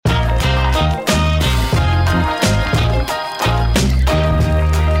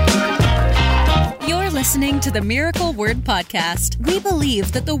listening to the Miracle Word Podcast. We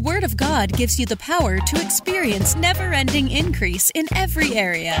believe that the Word of God gives you the power to experience never-ending increase in every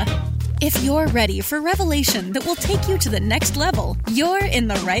area. If you're ready for revelation that will take you to the next level, you're in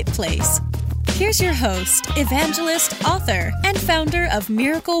the right place. Here's your host, evangelist, author, and founder of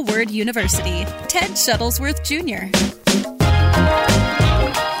Miracle Word University, Ted Shuttlesworth Jr.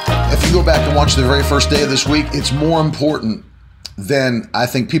 If you go back and watch the very first day of this week, it's more important than I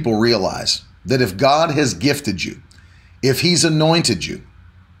think people realize that if God has gifted you, if He's anointed you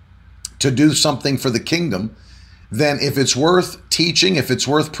to do something for the kingdom, then if it's worth teaching, if it's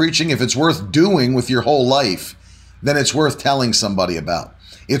worth preaching, if it's worth doing with your whole life, then it's worth telling somebody about.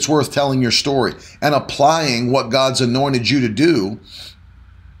 It's worth telling your story and applying what God's anointed you to do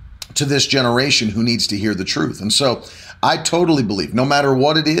to this generation who needs to hear the truth. And so I totally believe no matter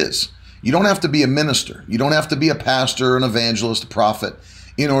what it is, you don't have to be a minister. You don't have to be a pastor, an evangelist, a prophet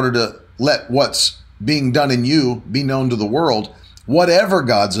in order to let what's being done in you be known to the world. Whatever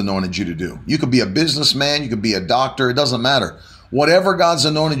God's anointed you to do. You could be a businessman, you could be a doctor, it doesn't matter. Whatever God's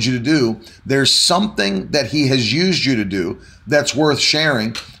anointed you to do, there's something that He has used you to do that's worth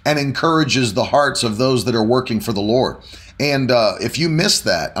sharing and encourages the hearts of those that are working for the Lord. And if you missed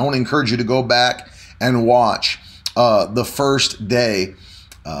that, I want to encourage you to go back and watch the first day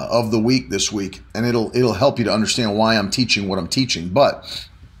of the week this week, and it'll help you to understand why I'm teaching what I'm teaching. But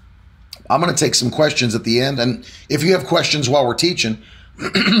I'm going to take some questions at the end, and if you have questions while we're teaching,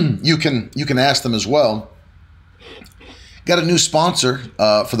 you can ask them as well. Got a new sponsor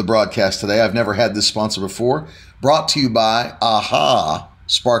for the broadcast today. I've never had this sponsor before. Brought to you by AHA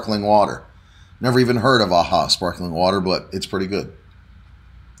Sparkling Water. Never even heard of AHA Sparkling Water, but it's pretty good.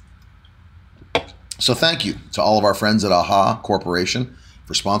 So thank you to all of our friends at AHA Corporation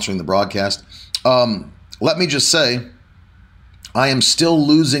for sponsoring the broadcast. Let me just say, I am still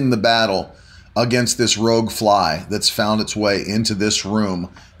losing the battle against this rogue fly that's found its way into this room,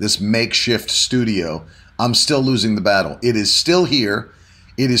 this makeshift studio. I'm still losing the battle. It is still here.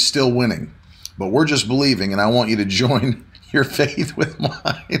 It is still winning. But we're just believing, and I want you to join your faith with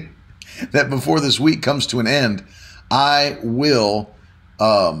mine, that before this week comes to an end, I will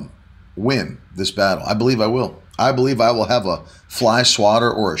win this battle. I believe I will. I believe I will have a fly swatter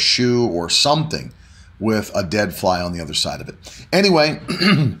or a shoe or something with a dead fly on the other side of it. Anyway,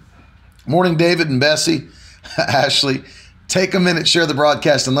 morning, David and Bessie, Ashley. Take a minute, share the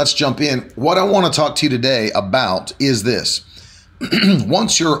broadcast, and let's jump in. What I want to talk to you today about is this.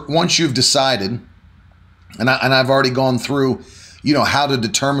 Once you've decided, and I've already gone through, how to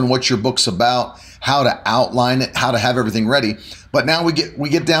determine what your book's about, how to outline it, how to have everything ready. But now we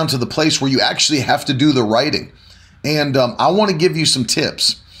get down to the place where you actually have to do the writing. And I want to give you some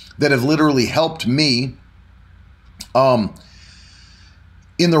tips that have literally helped me in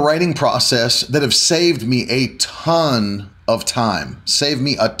the writing process, that have saved me a ton of time,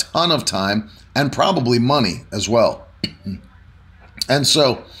 and probably money as well. And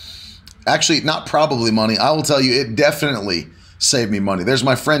so, actually, not probably money. I will tell you, it definitely saved me money. There's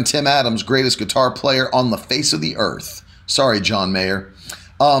my friend Tim Adams, greatest guitar player on the face of the earth. Sorry, John Mayer.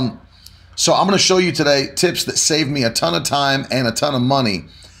 So I'm going to show you today tips that save me a ton of time and a ton of money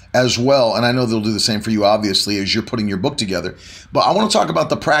as well. And I know they'll do the same for you, obviously, as you're putting your book together. But I want to talk about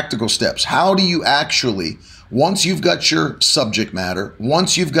the practical steps. How do you actually, once you've got your subject matter,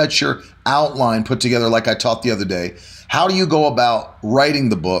 once you've got your outline put together like I taught the other day, how do you go about writing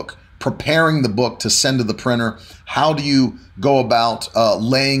the book, preparing the book to send to the printer? How do you go about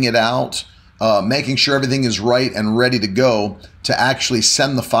laying it out, making sure everything is right and ready to go to actually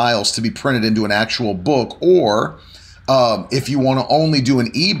send the files to be printed into an actual book? Or if you want to only do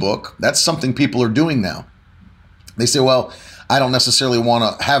an ebook, that's something people are doing now. They say, well, I don't necessarily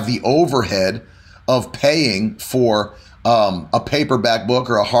want to have the overhead of paying for a paperback book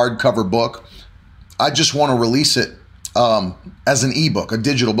or a hardcover book. I just want to release it as an ebook, a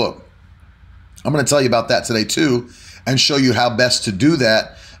digital book. I'm going to tell you about that today too, and show you how best to do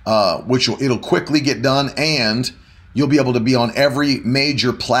that, it'll quickly get done, and you'll be able to be on every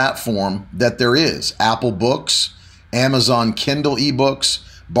major platform that there is. Apple Books, Amazon Kindle ebooks,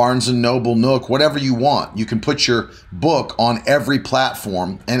 Barnes & Noble, Nook, whatever you want. You can put your book on every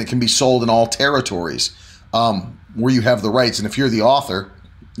platform, and it can be sold in all territories where you have the rights. And if you're the author,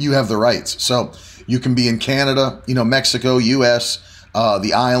 you have the rights. So you can be in Canada, Mexico, US,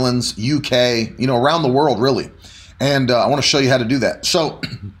 the islands, UK, around the world, really. And I want to show you how to do that. So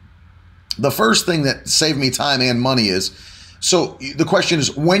the first thing that saved me time and money is, so the question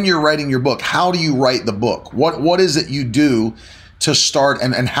is, when you're writing your book, how do you write the book? What is it you do to start,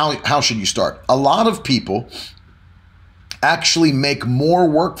 and how should you start? A lot of people actually make more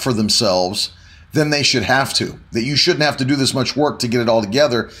work for themselves then they should have to. That you shouldn't have to do this much work to get it all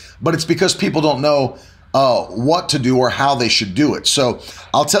together, but it's because people don't know what to do or how they should do it. So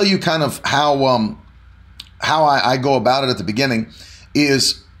I'll tell you kind of how I go about it at the beginning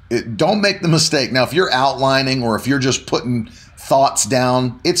is don't make the mistake. Now, if you're outlining or if you're just putting thoughts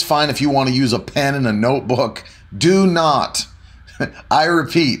down, it's fine if you want to use a pen and a notebook. Do not, I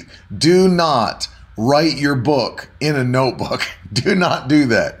repeat, do not write your book in a notebook. Do not do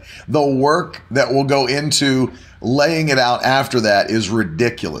that. The work that will go into laying it out after that is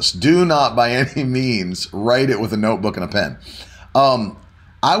ridiculous. Do not by any means write it with a notebook and a pen.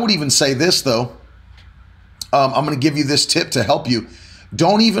 I would even say this though. I'm going to give you this tip to help you.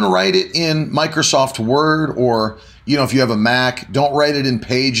 Don't even write it in Microsoft Word or, if you have a Mac, don't write it in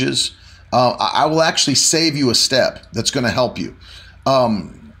Pages. I will actually save you a step that's going to help you.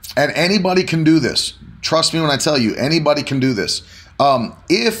 And anybody can do this. Trust me when I tell you, anybody can do this.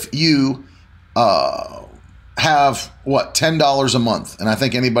 If you have, $10 a month, and I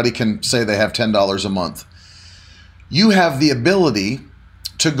think anybody can say they have $10 a month, you have the ability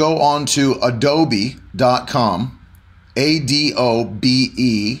to go on to adobe.com, ADOBE.com,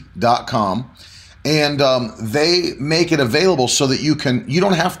 and they make it available so that you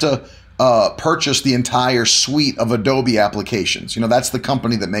don't have to purchase the entire suite of Adobe applications. That's the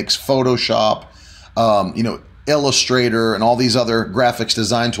company that makes Photoshop, Illustrator, and all these other graphics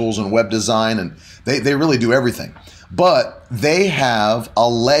design tools and web design, and they really do everything. But they have a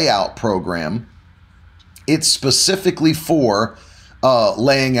layout program. It's specifically for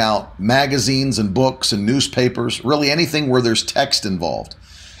laying out magazines and books and newspapers, really anything where there's text involved.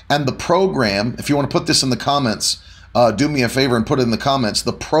 And the program, if you want to put this in the comments, do me a favor and put it in the comments.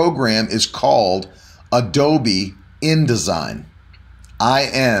 The program is called Adobe InDesign.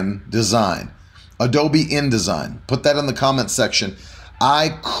 Design. Adobe InDesign. Put that in the comments section.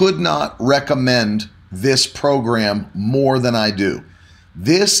 I could not recommend this program more than I do.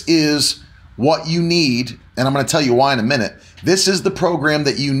 This is what you need, and I'm going to tell you why in a minute. This is the program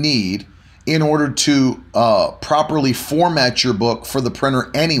that you need in order to properly format your book for the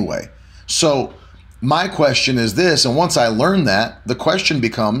printer anyway. So my question is this, and once I learned that, the question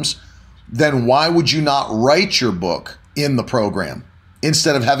becomes, then why would you not write your book in the program?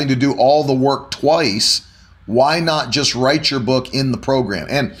 Instead of having to do all the work twice, why not just write your book in the program?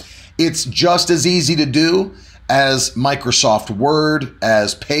 And it's just as easy to do as Microsoft Word,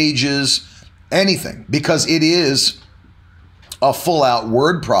 as Pages, anything, because it is a full-out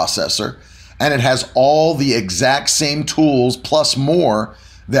word processor, and it has all the exact same tools plus more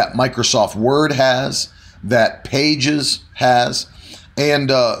that Microsoft Word has, that Pages has. And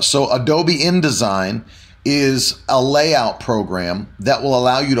so Adobe InDesign is a layout program that will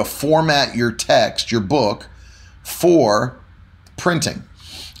allow you to format your text, your book, for printing.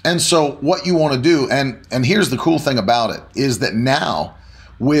 And so what you want to do, and here's the cool thing about it, is that now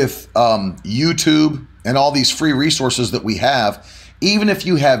with YouTube and all these free resources that we have, even if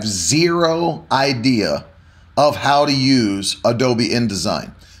you have zero idea of how to use Adobe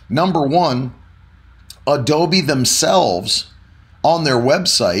InDesign, number one, Adobe themselves on their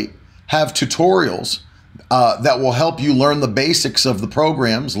website have tutorials that will help you learn the basics of the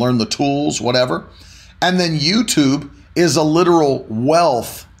programs, learn the tools, whatever. And then YouTube is a literal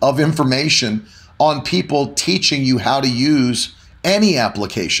wealth of information on people teaching you how to use any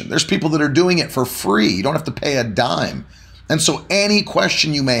application. There's people that are doing it for free. You don't have to pay a dime. And so any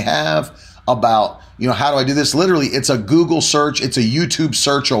question you may have about, how do I do this? Literally, it's a Google search, it's a YouTube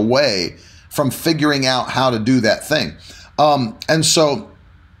search away from figuring out how to do that thing. And so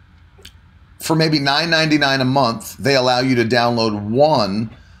for maybe $9.99 a month, they allow you to download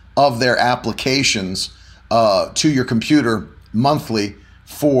one of their applications to your computer monthly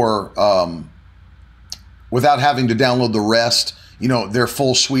for without having to download the rest, their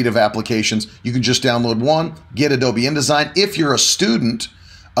full suite of applications. You can just download one, get Adobe InDesign. If you're a student,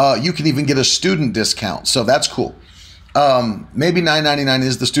 you can even get a student discount. So that's cool. Maybe $9.99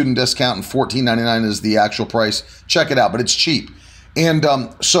 is the student discount and $14.99 is the actual price. Check it out, but it's cheap. And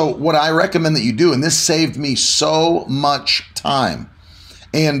so what I recommend that you do, and this saved me so much time,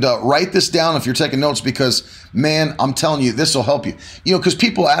 and write this down if you're taking notes, because, man, I'm telling you, this will help you. Because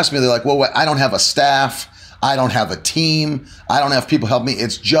people ask me, they're like, well, I don't have a staff. I don't have a team. I don't have people help me.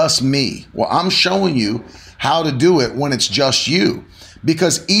 It's just me. Well, I'm showing you how to do it when it's just you.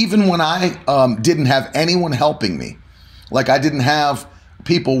 Because even when I didn't have anyone helping me, like I didn't have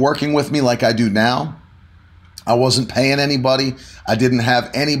people working with me like I do now, I wasn't paying anybody. I didn't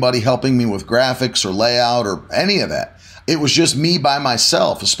have anybody helping me with graphics or layout or any of that. It was just me by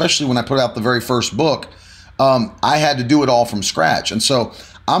myself, especially when I put out the very first book. I had to do it all from scratch. And so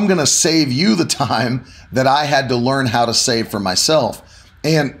I'm going to save you the time that I had to learn how to save for myself.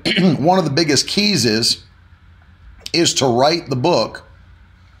 And one of the biggest keys is to write the book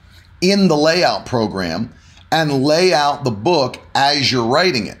in the layout program and lay out the book as you're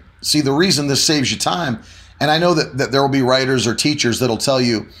writing it. See, the reason this saves you time, and I know that there will be writers or teachers that'll tell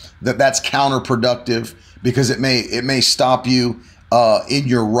you that that's counterproductive because it may stop you in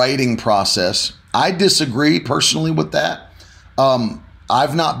your writing process. I disagree personally with that.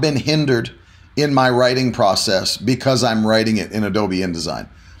 I've not been hindered in my writing process because I'm writing it in Adobe InDesign.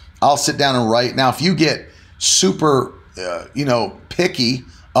 I'll sit down and write. Now, if you get super, picky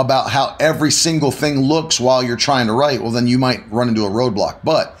about how every single thing looks while you're trying to write, well, then you might run into a roadblock.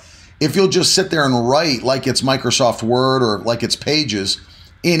 But if you'll just sit there and write like it's Microsoft Word or like it's Pages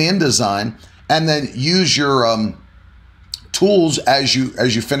in InDesign, and then use your tools as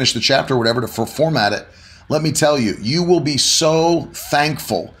you finish the chapter or whatever to format it, let me tell you, you will be so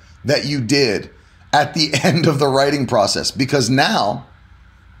thankful that you did at the end of the writing process, because now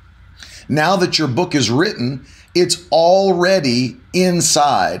that your book is written, it's already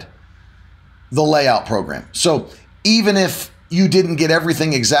inside the layout program. So even if you didn't get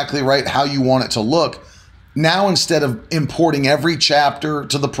everything exactly right how you want it to look, now instead of importing every chapter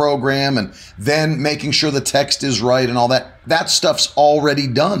to the program and then making sure the text is right and all that stuff's already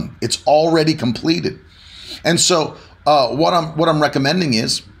done. It's already completed. And so what I'm recommending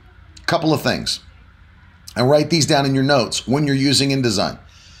is a couple of things. And write these down in your notes when you're using InDesign.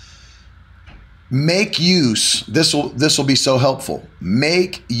 Make use, this will be so helpful.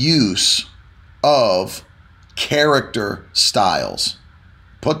 Make use of character styles.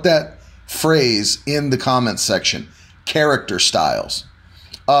 Put that phrase in the comments section. Character styles.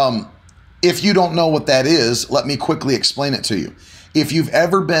 If you don't know what that is, let me quickly explain it to you. If you've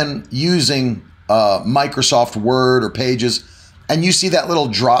ever been using Microsoft Word or Pages, and you see that little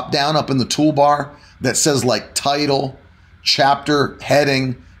drop down up in the toolbar that says like title, chapter,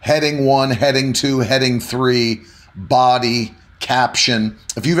 heading 1, heading 2, heading 3, body, caption.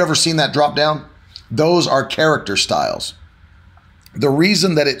 If you've ever seen that drop down, those are character styles. The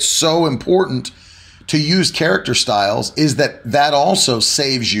reason that it's so important to use character styles is that also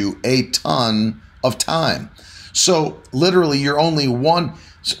saves you a ton of time. So literally you're only one.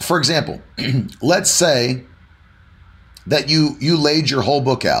 For example, let's say that you laid your whole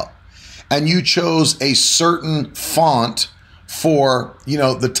book out and you chose a certain font for,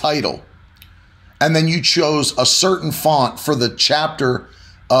 the title. And then you chose a certain font for the chapter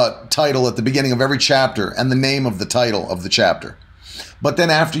title at the beginning of every chapter and the name of the title of the chapter. But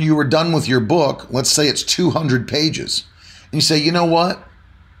then after you were done with your book, let's say it's 200 pages, and you say, you know what?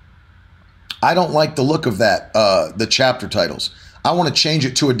 I don't like the look of that, the chapter titles. I want to change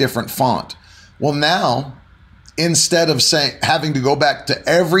it to a different font. Well, now, instead of having to go back to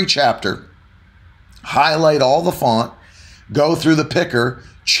every chapter, highlight all the font, go through the picker,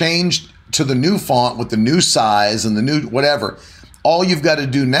 change to the new font with the new size and the new whatever, all you've got to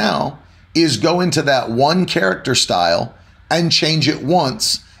do now is go into that one character style and change it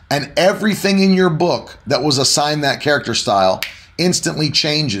once, and everything in your book that was assigned that character style instantly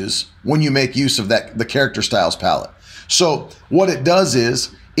changes when you make use of the character styles palette. So what it does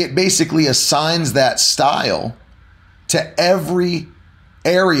is it basically assigns that style to every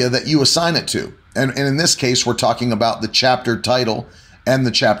area that you assign it to. And in this case, we're talking about the chapter title and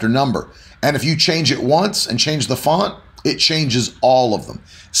the chapter number. And if you change it once and change the font, it changes all of them.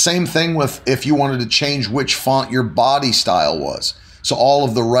 Same thing with if you wanted to change which font your body style was. So all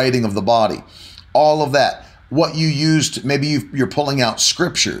of the writing of the body, all of that. What you used, maybe you're pulling out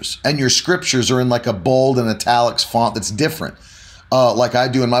scriptures, and your scriptures are in like a bold and italics font that's different, like I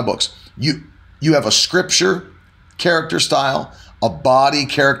do in my books. You have a scripture character style, a body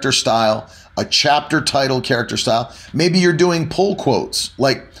character style, a chapter title character style. Maybe you're doing pull quotes,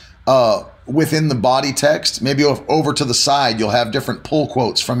 like within the body text. Maybe over to the side, you'll have different pull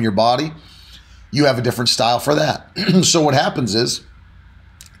quotes from your body. You have a different style for that. So what happens is,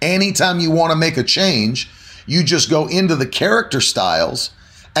 anytime you want to make a change, you just go into the character styles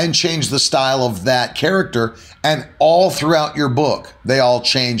and change the style of that character, and all throughout your book, they all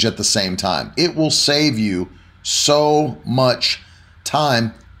change at the same time. It will save you so much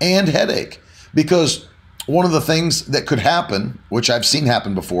time and headache, because one of the things that could happen, which I've seen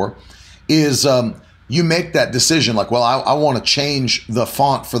happen before, is you make that decision like, well, I want to change the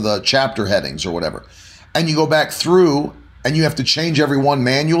font for the chapter headings or whatever. And you go back through and you have to change every one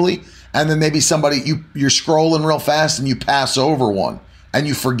manually. And then maybe you're scrolling real fast and you pass over one and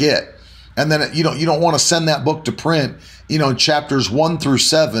you forget. And then you don't want to send that book to print, chapters 1 through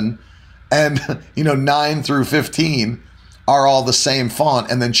 7 and 9 through 15 are all the same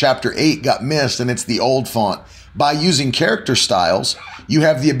font, and then chapter 8 got missed and it's the old font. By using character styles, you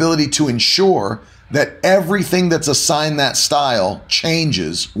have the ability to ensure that everything that's assigned that style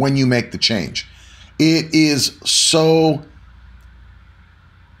changes when you make the change. It is so,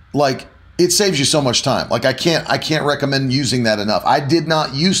 like, it saves you so much time. Like, I can't recommend using that enough. I did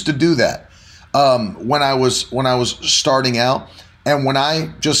not used to do that when I was starting out, and when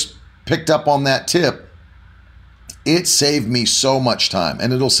I just picked up on that tip, it saved me so much time,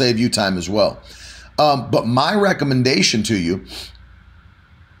 and it'll save you time as well. But my recommendation to you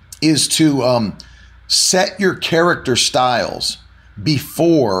is to set your character styles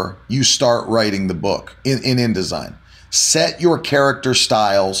before you start writing the book in InDesign. Set your character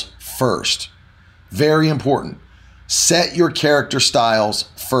styles first. Very important. Set your character styles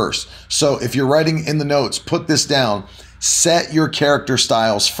first. So if you're writing in the notes, put this down. Set your character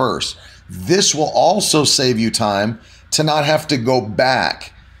styles first. This will also save you time to not have to go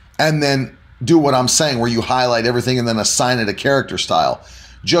back and then do what I'm saying, where you highlight everything and then assign it a character style.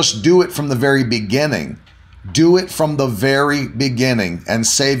 Just do it from the very beginning. Do it from the very beginning and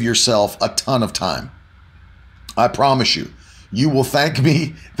save yourself a ton of time. I promise you, you will thank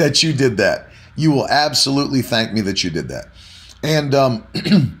me that you did that. You will absolutely thank me that you did that. And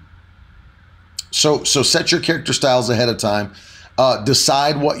so set your character styles ahead of time.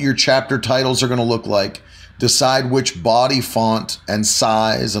 Decide what your chapter titles are going to look like. Decide which body font and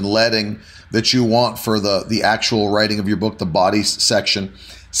size and leading that you want for the actual writing of your book, the body section.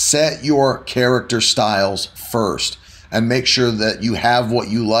 Set your character styles first and make sure that you have what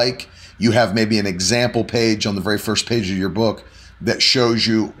you like. You have maybe an example page on the very first page of your book that shows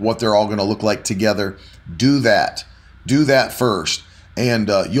you what they're all going to look like together. Do that. Do that first.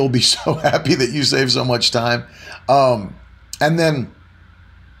 And you'll be so happy that you saved so much time. And then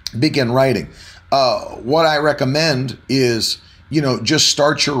begin writing. What I recommend is, just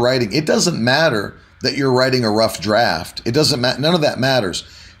start your writing. It doesn't matter that you're writing a rough draft. It doesn't matter. None of that matters.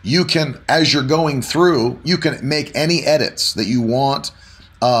 You can, as you're going through, you can make any edits that you want.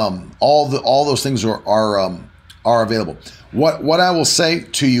 All those things are available. What I will say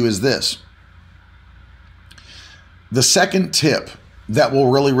to you is this. The second tip that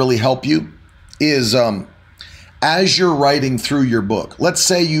will really, really help you is as you're writing through your book. Let's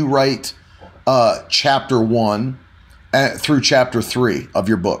say you write chapter 1 through chapter 3 of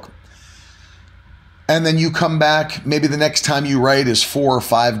your book. And then you come back, maybe the next time you write is 4 or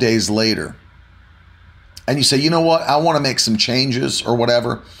 5 days later. And you say, you know what, I want to make some changes or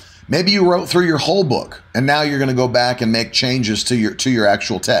whatever. Maybe you wrote through your whole book and now you're going to go back and make changes to your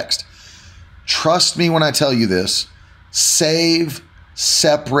actual text. Trust me when I tell you this, save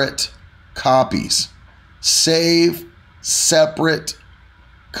separate copies. Save separate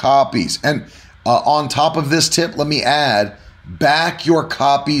copies. And on top of this tip, let me add, back your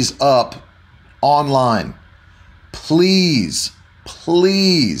copies up online. Please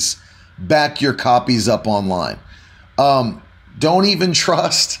back your copies up online. Don't even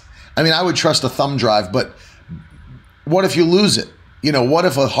trust, I would trust a thumb drive, but what if you lose it? What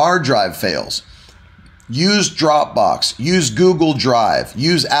if a hard drive fails? Use Dropbox, use Google Drive,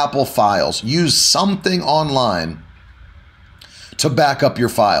 use Apple Files, use something online to back up your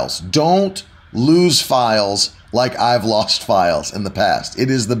files. Don't lose files like I've lost files in the past. It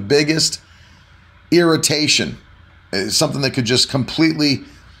is the biggest irritation. It's something that could just completely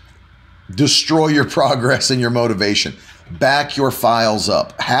destroy your progress and your motivation. Back your files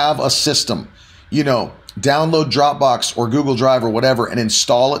up. Have a system. Download Dropbox or Google Drive or whatever and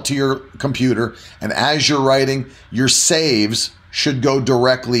install it to your computer. And as you're writing, your saves should go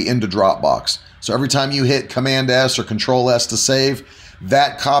directly into Dropbox. So every time you hit Command S or Control S to save,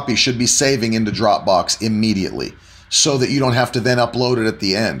 that copy should be saving into Dropbox immediately so that you don't have to then upload it at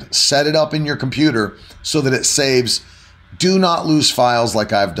the end. Set it up in your computer so that it saves. Do not lose files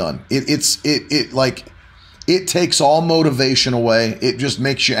like I've done. It takes all motivation away. It just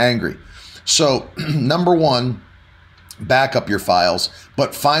makes you angry. So number one, back up your files.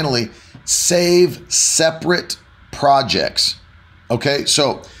 But finally, save separate projects. Okay,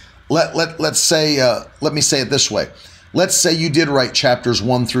 so let's say, let me say it this way. Let's say you did write chapters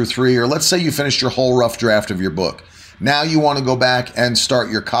 1 through 3, or let's say you finished your whole rough draft of your book. Now you want to go back and start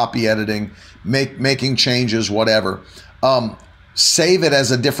your copy editing, making changes, whatever. Save it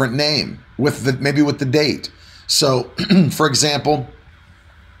as a different name maybe with the date. So for example,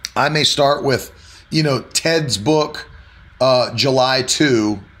 I may start with, Ted's book, July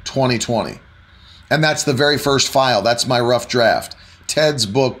 2, 2020. And that's the very first file. That's my rough draft. Ted's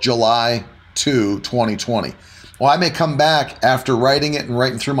book, July 2, 2020. Well, I may come back after writing it and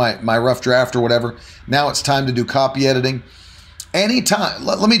writing through my rough draft or whatever. Now it's time to do copy editing. Anytime,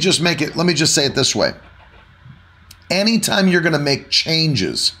 let me just say it this way. Anytime you're going to make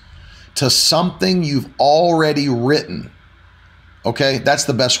changes to something you've already written, okay, that's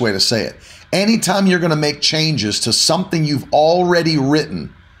the best way to say it. Anytime you're going to make changes to something you've already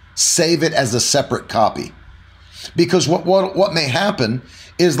written, save it as a separate copy. Because what may happen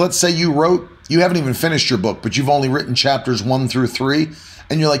is, let's say you haven't even finished your book, but you've only written chapters 1 through 3,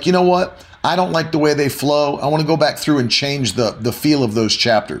 and you're like, you know what? I don't like the way they flow. I want to go back through and change the feel of those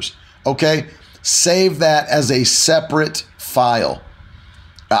chapters. Okay? Save that as a separate file.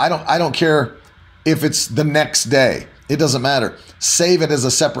 I don't care if it's the next day. It doesn't matter. Save it as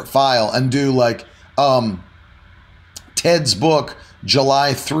a separate file and do like Ted's book,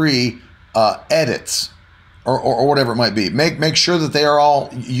 July 3 edits or whatever it might be. Make sure that they are all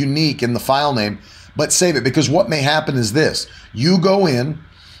unique in the file name, but save it, because what may happen is this. You go in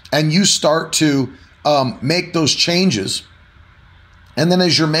and you start to make those changes, and then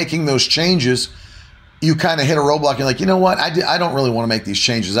as you're making those changes, you kind of hit a roadblock. You're like, you know what? I don't really want to make these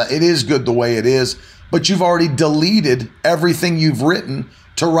changes. It is good the way it is, but you've already deleted everything you've written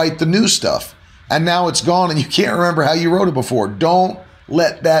to write the new stuff. And now it's gone and you can't remember how you wrote it before. Don't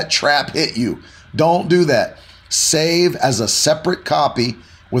let that trap hit you. Don't do that. Save as a separate copy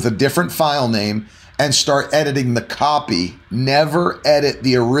with a different file name and start editing the copy. Never edit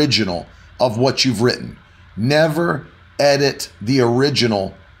the original of what you've written. Never edit the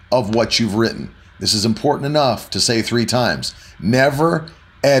original of what you've written. This is important enough to say 3 times. Never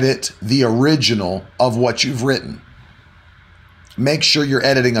edit the original of what you've written. Make sure you're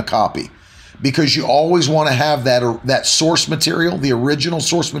editing a copy, because you always want to have that source material, the original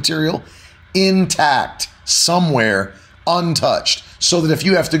source material, intact somewhere, untouched, so that if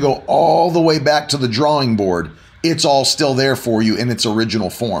you have to go all the way back to the drawing board, it's all still there for you in its original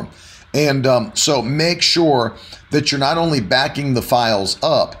form. And so make sure that you're not only backing the files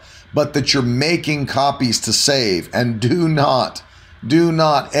up, but that you're making copies to save. And do not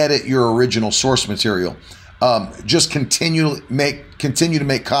edit your original source material. Just continue to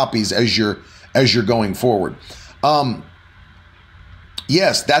make copies as you're going forward.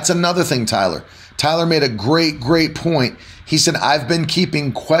 Yes, that's another thing, Tyler. Tyler made a great point. He said, I've been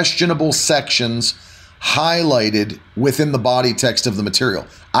keeping questionable sections highlighted within the body text of the material.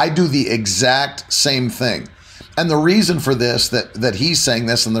 I do the exact same thing. And the reason for this, that he's saying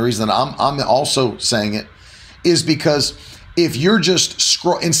this, and the reason that I'm also saying it, is because if you're just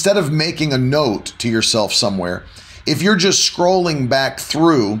instead of making a note to yourself somewhere, if you're just scrolling back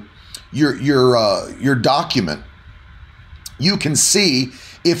through your document, you can see,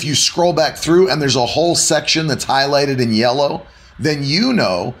 if you scroll back through and there's a whole section that's highlighted in yellow, then you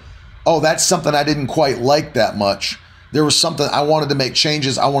know, oh, that's something I didn't quite like that much. There was something I wanted to make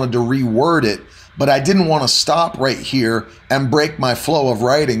changes. I wanted to reword it, but I didn't want to stop right here and break my flow of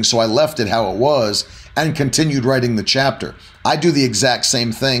writing. So I left it how it was and continued writing the chapter. I do the exact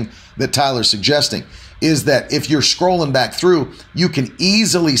same thing that Tyler's suggesting, is that if you're scrolling back through, you can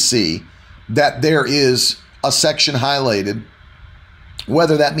easily see that there is a section highlighted,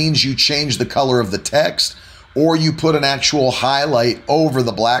 whether that means you change the color of the text or you put an actual highlight over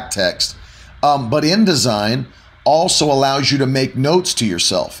the black text. But InDesign also allows you to make notes to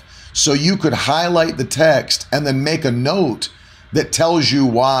yourself. So you could highlight the text and then make a note that tells you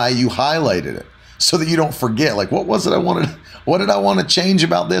why you highlighted it, so that you don't forget, like, what did I want to change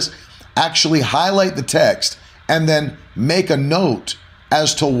about this? Actually highlight the text and then make a note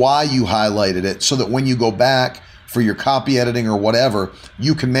as to why you highlighted it, so that when you go back for your copy editing or whatever,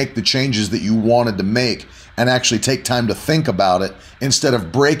 you can make the changes that you wanted to make and actually take time to think about it instead of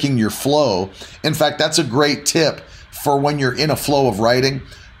breaking your flow. In fact, that's a great tip for when you're in a flow of writing.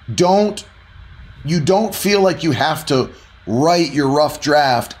 You don't feel like you have to write your rough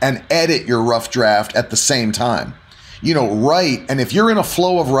draft and edit your rough draft at the same time. Write, and if you're in a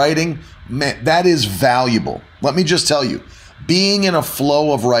flow of writing, man, that is valuable. Let me just tell you, being in a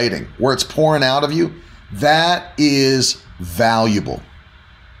flow of writing where it's pouring out of you, that is valuable.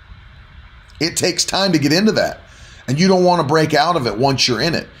 It takes time to get into that, and you don't want to break out of it once you're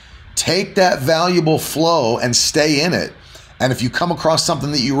in it. Take that valuable flow and stay in it. And if you come across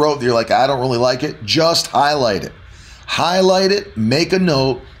something that you wrote that you're like, I don't really like it, just highlight it. Highlight it, make a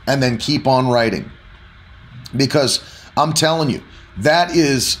note, and then keep on writing. Because I'm telling you,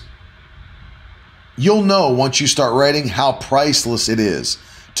 you'll know once you start writing how priceless it is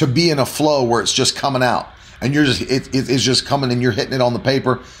to be in a flow where it's just coming out and it's just coming and you're hitting it on the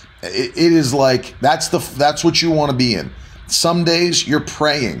paper. It is like, that's what you want to be in. Some days you're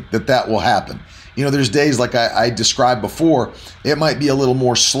praying that will happen. There's days like I described before, it might be a little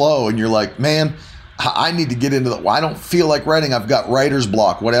more slow and you're like, man, I need to get into I don't feel like writing. I've got writer's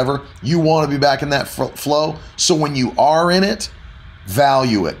block, whatever. You want to be back in that flow. So when you are in it,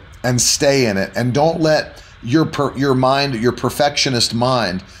 value it and stay in it. And don't let your mind, your perfectionist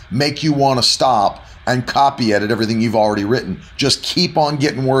mind, make you want to stop and copy edit everything you've already written. Just keep on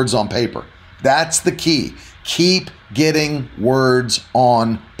getting words on paper. That's the key. Keep getting words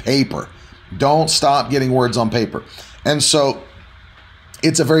on paper. Don't stop getting words on paper. And so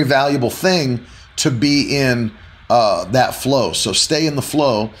it's a very valuable thing to be in that flow. So stay in the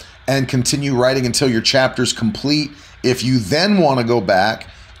flow and continue writing until your chapter's complete. If you then want to go back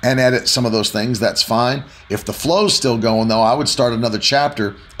and edit some of those things, that's fine. If the flow's still going though, I would start another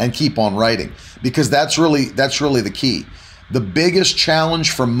chapter and keep on writing, because that's really the key. The biggest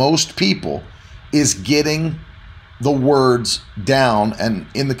challenge for most people is getting the words down and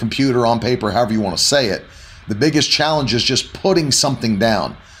in the computer, on paper, however you want to say it. The biggest challenge is just putting something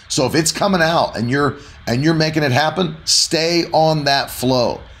down. So if it's coming out and you're making it happen, stay on that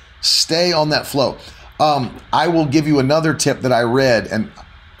flow. Stay on that flow. I will give you another tip that I read, and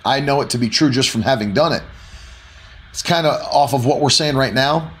I know it to be true just from having done it. It's kind of off of what we're saying right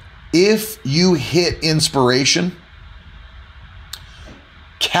now. If you hit inspiration,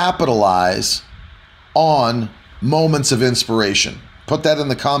 capitalize on moments of inspiration. Put that in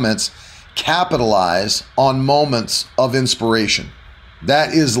the comments. Capitalize on moments of inspiration.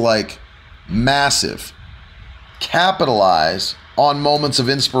 That is like massive. Capitalize on moments of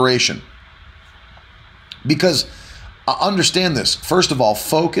inspiration. Because understand this. First of all,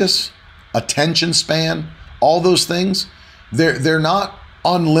 focus, attention span, all those things, they're not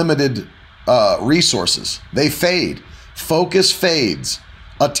unlimited resources. They fade. Focus fades.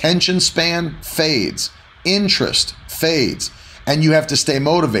 Attention span fades. Interest fades. And you have to stay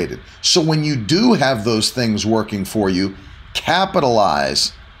motivated. So when you do have those things working for you,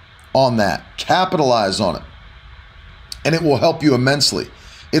 capitalize on that. Capitalize on it. And it will help you immensely.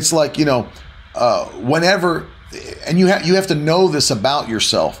 It's like, whenever, and you have to know this about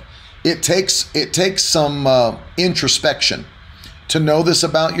yourself. It takes some introspection to know this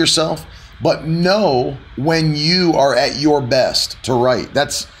about yourself, but know when you are at your best to write.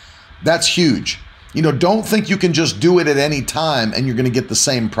 That's huge. Don't think you can just do it at any time and you're going to get the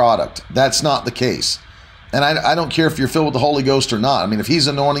same product. That's not the case. And I don't care if you're filled with the Holy Ghost or not. I mean, if he's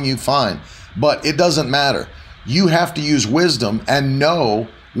anointing you, fine. But it doesn't matter. You have to use wisdom and know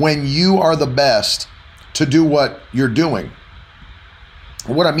when you are the best to do what you're doing.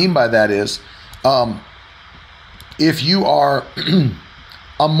 What I mean by that is, if you are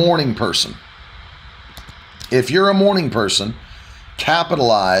a morning person, if you're a morning person,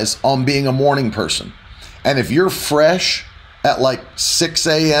 capitalize on being a morning person. And if you're fresh at like 6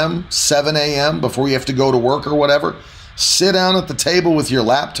 a.m., 7 a.m. before you have to go to work or whatever, sit down at the table with your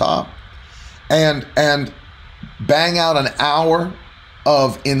laptop and bang out an hour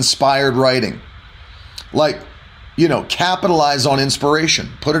of inspired writing. Capitalize on inspiration.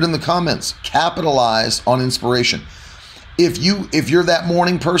 Put it in the comments. Capitalize on inspiration. If you're that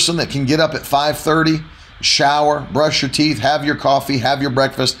morning person that can get up at 5:30, shower, brush your teeth, have your coffee, have your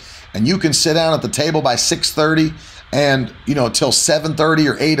breakfast, and you can sit down at the table by 6:30 and till 7:30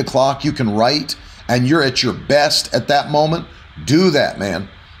 or 8 o'clock you can write, and you're at your best at that moment, do that, man.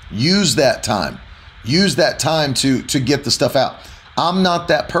 Use that time. Use that time to get the stuff out. I'm not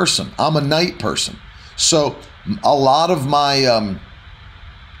that person. I'm a night person. So a lot of my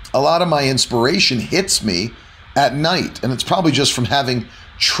inspiration hits me at night, and it's probably just from having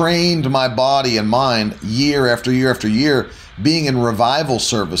trained my body and mind year after year after year, being in revival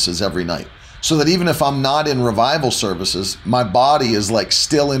services every night. So that even if I'm not in revival services, my body is like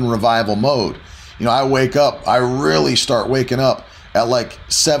still in revival mode. I wake up, I really start waking up at like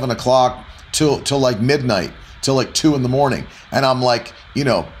 7 o'clock till like midnight, till like 2 in the morning. And I'm like,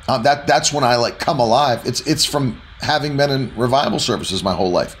 that's when I like come alive. It's from having been in revival services my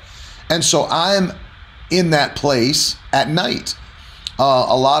whole life. And so I'm in that place at night.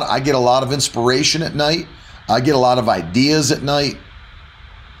 I get a lot of inspiration at night. I get a lot of ideas at night.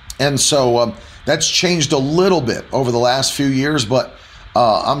 And so that's changed a little bit over the last few years, but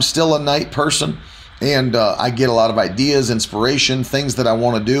I'm still a night person, and I get a lot of ideas, inspiration, things that I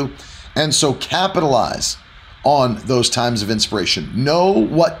want to do. And so capitalize on those times of inspiration. Know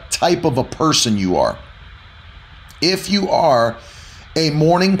what type of a person you are. If you are a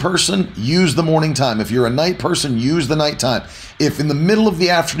morning person, use the morning time. If you're a night person, use the night time. If in the middle of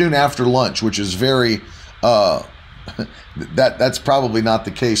the afternoon after lunch, which is very, that's probably not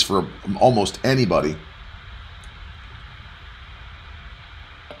the case for almost anybody.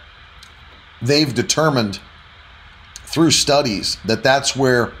 they've determined through studies that that's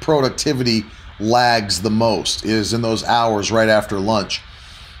where productivity lags the most, is in those hours right after lunch.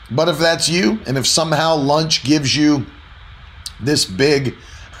 But if that's you, and if somehow lunch gives you this big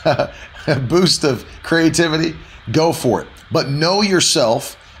boost of creativity, go for it. But know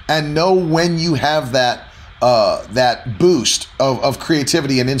yourself and know when you have that boost of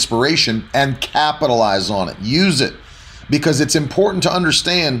creativity and inspiration, and capitalize on it. Use it, because it's important to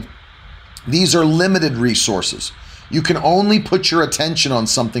understand these are limited resources. You can only put your attention on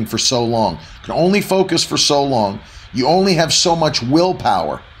something for so long. You can only focus for so long. You only have so much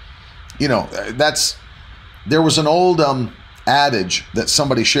willpower. You know, there was an old adage that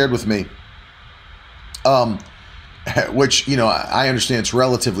somebody shared with me, which, you know, I understand it's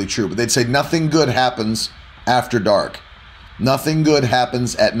relatively true, but they'd say nothing good happens after dark. Nothing good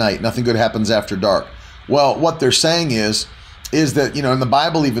happens at night. Nothing good happens after dark. Well, what they're saying is that, you know, and the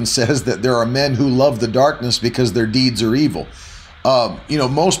Bible even says that there are men who love the darkness because their deeds are evil. You know,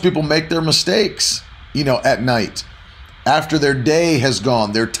 most people make their mistakes, you know, at night. After their day has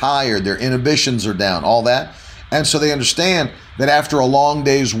gone, they're tired, their inhibitions are down, all that. And so they understand that after a long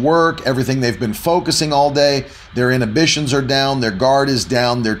day's work, everything they've been focusing all day, their inhibitions are down, their guard is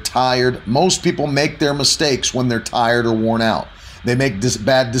down, they're tired. Most people make their mistakes when they're tired or worn out. They make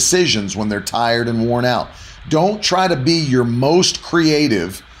bad decisions when they're tired and worn out. Don't try to be your most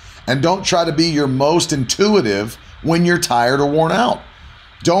creative, and don't try to be your most intuitive when you're tired or worn out.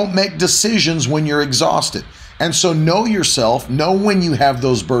 Don't make decisions when you're exhausted. And so know yourself, know when you have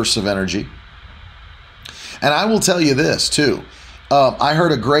those bursts of energy. And I will tell you this too. I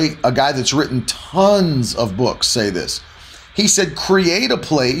heard a guy that's written tons of books say this. He said, create a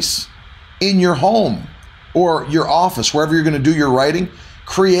place in your home or your office, wherever you're going to do your writing.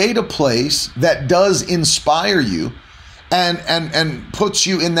 Create a place that does inspire you and puts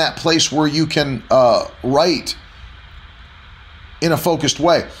you in that place where you can write in a focused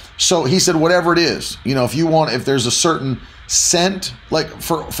way. So he said, whatever it is, you know, if there's a certain scent, like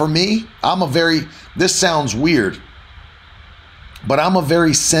for me, this sounds weird, but I'm a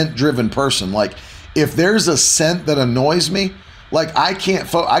very scent driven person. Like if there's a scent that annoys me, like I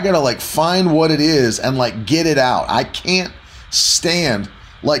gotta like find what it is and like get it out. I can't stand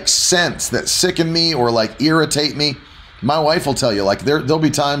like scents that sicken me or like irritate me. My wife will tell you, like there'll be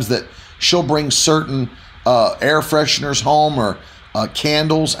times that she'll bring certain air fresheners home or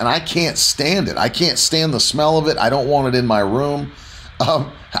candles, and I can't stand it. I can't stand the smell of it. I don't want it in my room.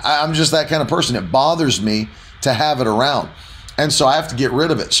 I'm just that kind of person. It bothers me to have it around, and so I have to get rid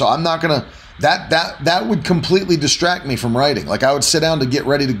of it. So I'm not gonna. That would completely distract me from writing. Like I would sit down to get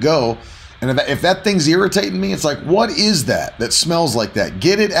ready to go, and if that thing's irritating me, it's like, what is that smells like that?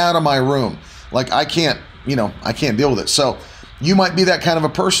 Get it out of my room. Like I can't deal with it. So you might be that kind of a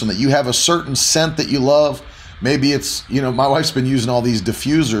person that you have a certain scent that you love. Maybe it's, my wife's been using all these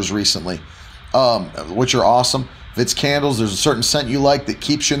diffusers recently, which are awesome. If it's candles, there's a certain scent you like that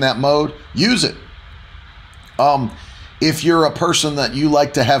keeps you in that mode, use it. If you're a person that you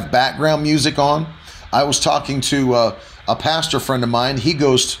like to have background music on, I was talking to a pastor friend of mine. He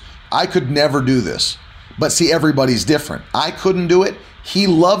goes, I could never do this. But see, everybody's different. I couldn't do it. He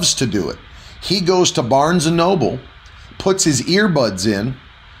loves to do it. He goes to Barnes & Noble, puts his earbuds in,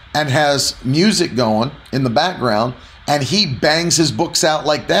 and has music going in the background, and he bangs his books out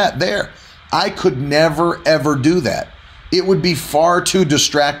like that there. I could never, ever do that. It would be far too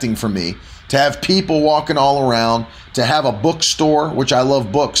distracting for me to have people walking all around, to have a bookstore, which I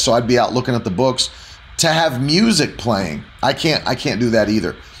love books, so I'd be out looking at the books, to have music playing. I can't do that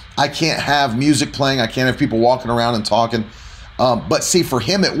either. I can't have music playing. I can't have people walking around and talking. But see, for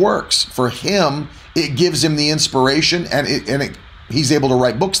him, it works. For him, it gives him the inspiration, and he's able to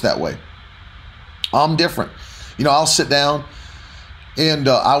write books that way. I'm different. I'll sit down and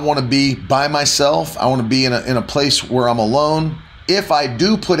I want to be by myself. I want to be in a place where I'm alone. If I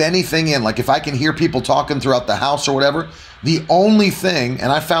do put anything in, like if I can hear people talking throughout the house or whatever, the only thing,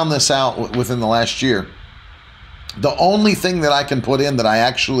 and I found this out within the last year, the only thing that I can put in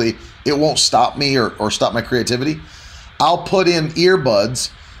that it won't stop me or stop my creativity, I'll put in earbuds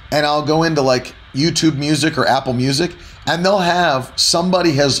and I'll go into like YouTube Music or Apple Music, and they'll have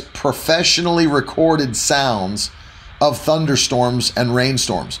somebody has professionally recorded sounds of thunderstorms and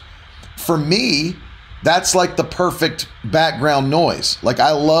rainstorms. For me, that's like the perfect background noise. Like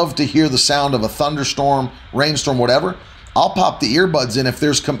I love to hear the sound of a thunderstorm, rainstorm, whatever. I'll pop the earbuds in if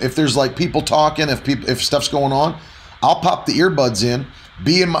there's like people talking, if stuff's going on. I'll pop the earbuds in,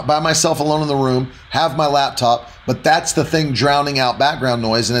 by myself alone in the room, have my laptop, but that's the thing drowning out background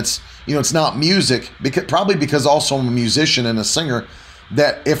noise. And it's not music, probably because also I'm a musician and a singer,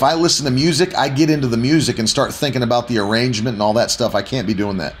 that if I listen to music, I get into the music and start thinking about the arrangement and all that stuff. I can't be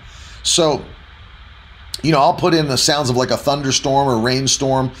doing that. So, I'll put in the sounds of like a thunderstorm or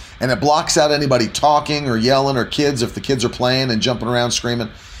rainstorm, and it blocks out anybody talking or yelling or kids if the kids are playing and jumping around screaming.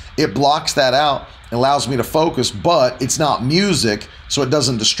 It blocks that out and allows me to focus, but it's not music, so it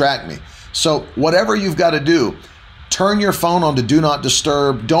doesn't distract me. So whatever you've got to do, turn your phone on to do not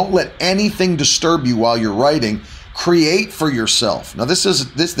disturb. Don't let anything disturb you while you're writing. Create for yourself. Now this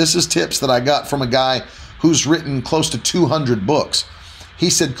is tips that I got from a guy who's written close to 200 books. He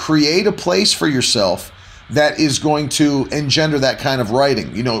said, create a place for yourself that is going to engender that kind of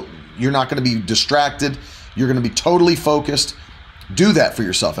writing. You're not going to be distracted. You're going to be totally focused. Do that for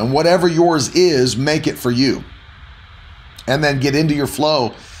yourself. And whatever yours is, make it for you. And then get into your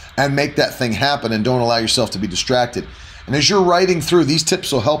flow and make that thing happen, and don't allow yourself to be distracted. And as you're writing through, these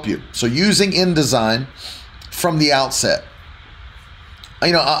tips will help you. So using InDesign from the outset.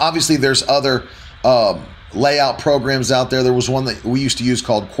 Obviously there's other layout programs out there. There was one that we used to use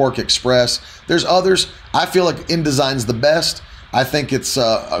called Quark Express. There's others. I feel like InDesign's the best. I think it's,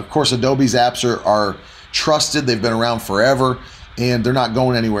 of course, Adobe's apps are trusted. They've been around forever, and they're not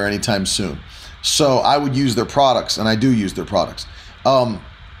going anywhere anytime soon. So I would use their products, and I do use their products.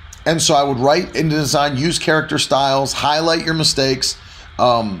 And so I would write InDesign, use character styles, highlight your mistakes,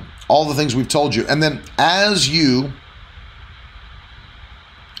 all the things we've told you. And then as you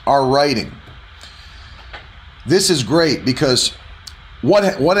are writing, this is great, because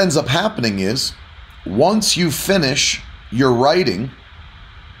what ends up happening is once you finish your writing,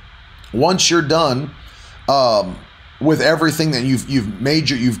 once you're done with everything that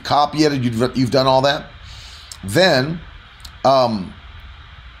you've copy edited, you've done all that, then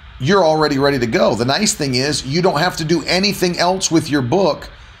you're already ready to go. The nice thing is you don't have to do anything else with your book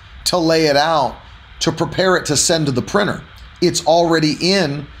to lay it out, to prepare it to send to the printer. It's already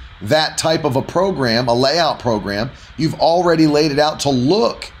in that type of a program, a layout program. You've already laid it out to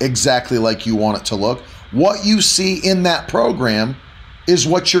look exactly like you want it to look. What you see in that program is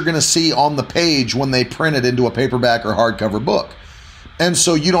what you're going to see on the page when they print it into a paperback or hardcover book. And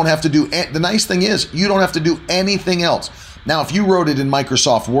so you don't have to do, the nice thing is you don't have to do anything else. Now, if you wrote it in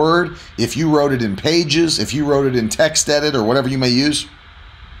Microsoft Word, if you wrote it in Pages, if you wrote it in TextEdit or whatever you may use,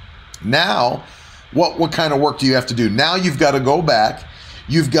 now what kind of work do you have to do? Now you've got to go back.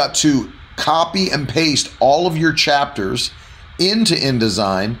 You've got to copy and paste all of your chapters into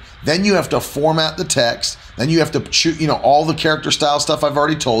InDesign. Then you have to format the text. Then you have to choose, all the character style stuff I've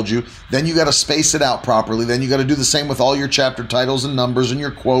already told you. Then you got to space it out properly. Then you got to do the same with all your chapter titles and numbers and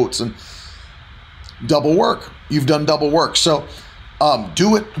your quotes, and double work. You've done double work. So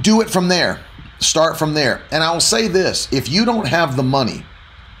do it from there. Start from there. And I will say this: if you don't have the money,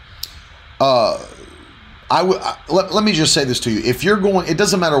 let me just say this to you. If you're going, it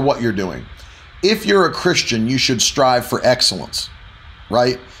doesn't matter what you're doing. If you're a Christian, you should strive for excellence,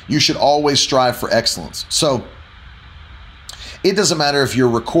 right? You should always strive for excellence. So it doesn't matter if you're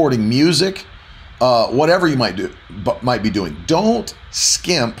recording music, whatever you might be doing. Don't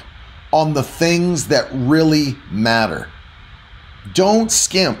skimp on the things that really matter. Don't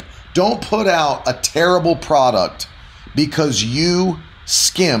skimp. Don't put out a terrible product because you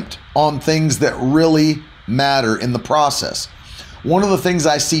skimped on things that really matter in the process. One of the things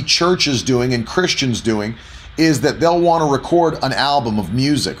I see churches doing and Christians doing is that they'll want to record an album of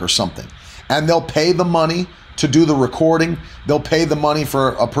music or something, and they'll pay the money to do the recording. They'll pay the money for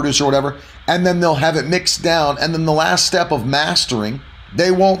a producer or whatever, and then they'll have it mixed down. And then the last step of mastering,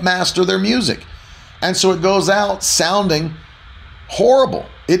 they won't master their music. And so it goes out sounding horrible.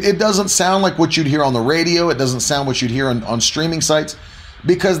 It doesn't sound like what you'd hear on the radio. It doesn't sound what you'd hear on streaming sites,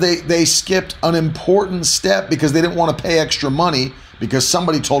 because they skipped an important step because they didn't want to pay extra money because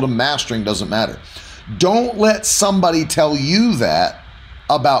somebody told them mastering doesn't matter. Don't let somebody tell you that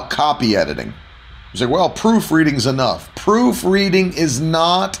about copy editing. You say, well, proofreading's enough. Proofreading is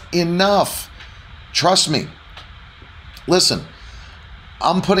not enough. Trust me. Listen,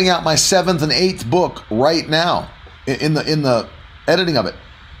 I'm putting out my 7th and 8th book right now in the editing of it.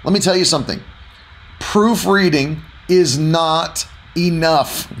 Let me tell you something. Proofreading is not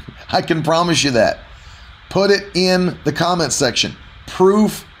enough. I can promise you that. Put it in the comment section.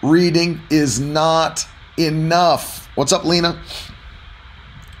 Proofreading is not enough. What's up, Lena?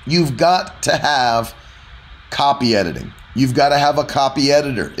 You've got to have copy editing. You've got to have a copy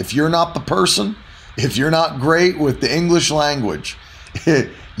editor. If you're not the person, if you're not great with the English language,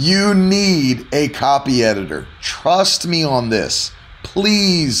 you need a copy editor. Trust me on this.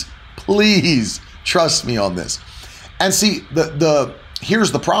 Please, please trust me on this. And see,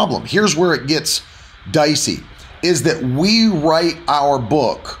 here's the problem. Here's where it gets dicey. is that we write our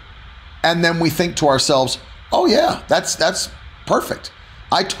book and then we think to ourselves, oh yeah, that's perfect.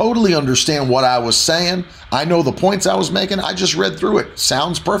 I totally understand what I was saying. I know the points I was making. I just read through it.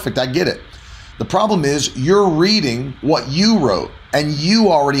 Sounds perfect. I get it. The problem is you're reading what you wrote and you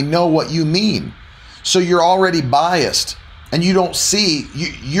already know what you mean. So you're already biased and you don't see,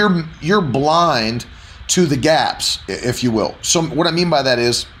 you're blind to the gaps, if you will. So what I mean by that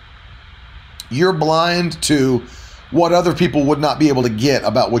is you're blind to what other people would not be able to get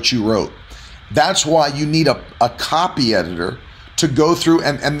about what you wrote. That's why you need a copy editor to go through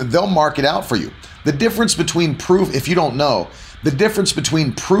and they'll mark it out for you. The difference between if you don't know, the difference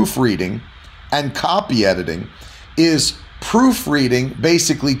between proofreading and copy editing is proofreading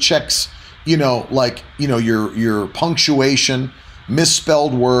basically checks, your punctuation,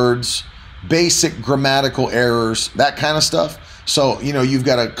 misspelled words, basic grammatical errors, that kind of stuff. So, you've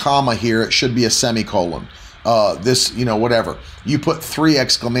got a comma here, it should be a semicolon. Whatever. You put 3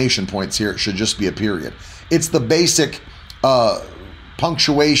 exclamation points here, it should just be a period. It's the basic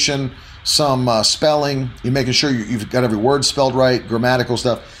punctuation, some spelling, you're making sure you've got every word spelled right, grammatical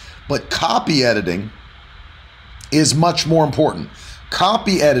stuff. But copy editing is much more important.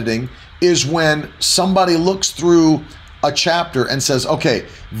 Copy editing is when somebody looks through a chapter and says, okay,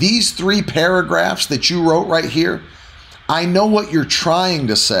 these 3 paragraphs that you wrote right here, I know what you're trying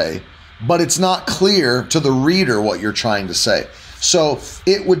to say, but it's not clear to the reader what you're trying to say. So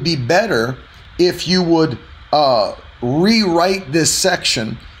it would be better if you would rewrite this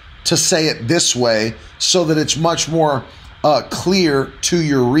section to say it this way so that it's much more clear to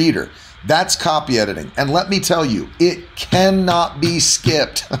your reader. That's copy editing. And let me tell you, it cannot be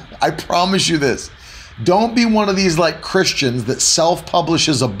skipped. I promise you this. Don't be one of these like Christians that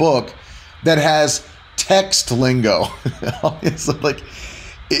self-publishes a book that has text lingo. It's like,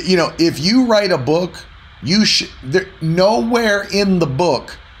 if you write a book, nowhere in the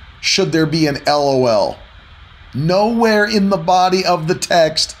book should there be an LOL. Nowhere in the body of the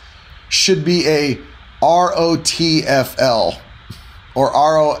text should be a ROTFL or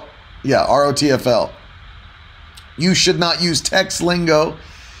ROTFL. You should not use text lingo.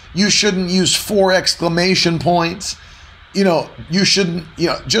 You shouldn't use 4 exclamation points. You shouldn't,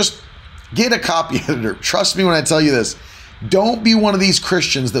 just get a copy editor. Trust me when I tell you this. Don't be one of these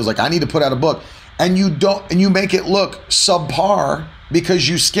Christians that was like, I need to put out a book. And you make it look subpar because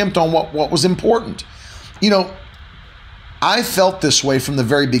you skimped on what was important. I felt this way from the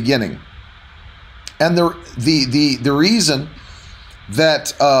very beginning. And the reason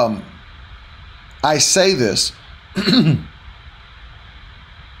that I say this,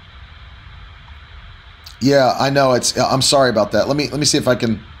 yeah, I know I'm sorry about that. Let me see if I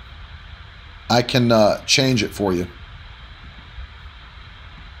can change it for you.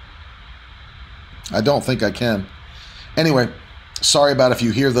 I don't think I can. Anyway, sorry about if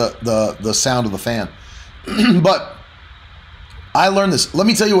you hear the sound of the fan. But I learned this. Let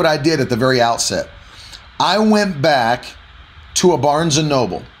me tell you what I did at the very outset. I went back to a Barnes &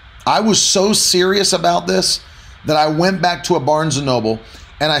 Noble. I was so serious about this that I went back to a Barnes & Noble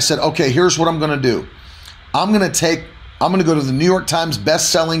and I said, okay, here's what I'm going to do. I'm going to go to the New York Times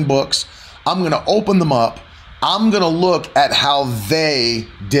best-selling books. I'm going to open them up. I'm going to look at how they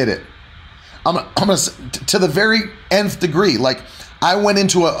did it. I'm going to the very nth degree. Like, I went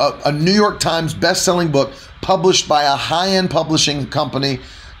into a New York Times best-selling book published by a high-end publishing company,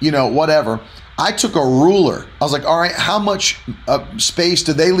 whatever. I took a ruler. I was like, all right, how much space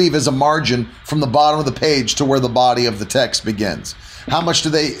do they leave as a margin from the bottom of the page to where the body of the text begins? How much do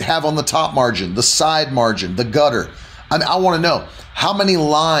they have on the top margin, the side margin, the gutter? I want to know how many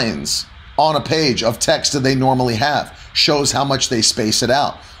lines on a page of text do they normally have? Shows how much they space it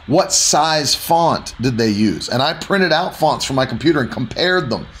out. What size font did they use? And I printed out fonts from my computer and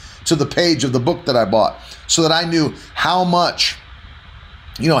compared them to the page of the book that I bought so that I knew how much,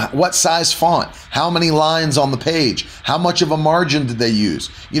 what size font, how many lines on the page, how much of a margin did they use?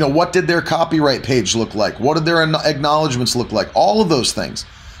 What did their copyright page look like? What did their acknowledgments look like? All of those things.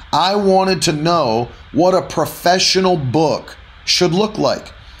 I wanted to know what a professional book should look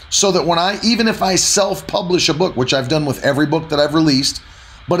like so that even if I self-publish a book, which I've done with every book that I've released,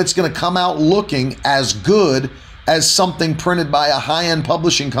 but it's going to come out looking as good as something printed by a high-end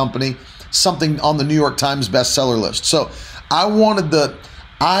publishing company, something on the New York Times bestseller list. So I wanted the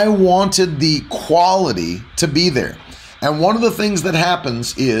quality to be there. And one of the things that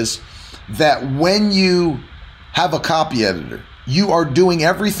happens is that when you have a copy editor, you are doing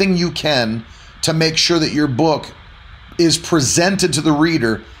everything you can to make sure that your book is presented to the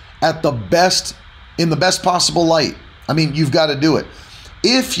reader in the best possible light. I mean, you've got to do it.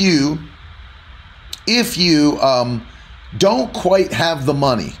 If if you don't quite have the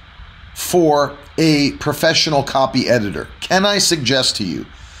money for a professional copy editor, can I suggest to you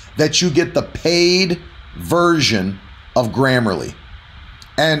that you get the paid version of Grammarly?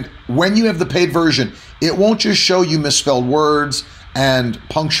 And when you have the paid version, it won't just show you misspelled words and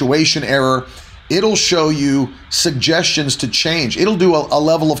punctuation error. It'll show you suggestions to change. It'll do a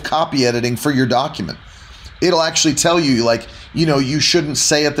level of copy editing for your document. It'll actually tell you, like, you know, you shouldn't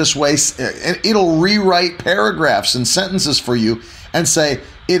say it this way. And it'll rewrite paragraphs and sentences for you and say,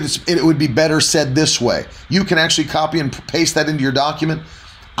 it would be better said this way. You can actually copy and paste that into your document.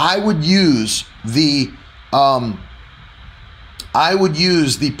 I would use the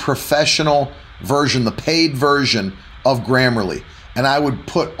professional version, the paid version of Grammarly, and I would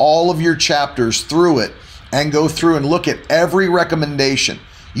put all of your chapters through it and go through and look at every recommendation.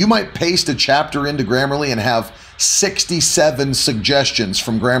 You might paste a chapter into Grammarly and have 67 suggestions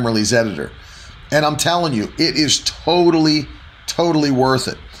from Grammarly's editor. And I'm telling you, it is totally worth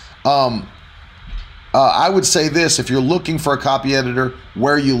it. I would say this: if you're looking for a copy editor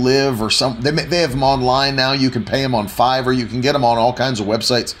where you live, or they have them online now. You can pay them on Fiverr. You can get them on all kinds of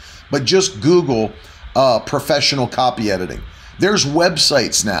websites. But just Google professional copy editing. There's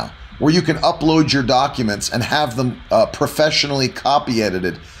websites now where you can upload your documents and have them professionally copy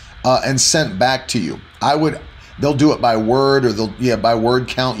edited and sent back to you. They'll do it by word, or by word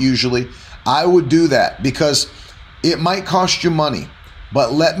count usually. I would do that because it might cost you money,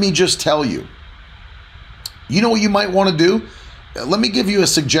 but let me just tell you, you know what you might want to do? Let me give you a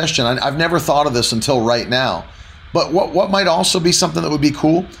suggestion. I've never thought of this until right now, but what might also be something that would be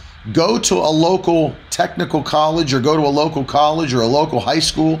cool? Go to a local technical college, or go to a local college or a local high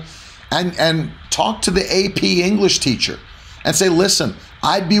school and talk to the AP English teacher and say, listen,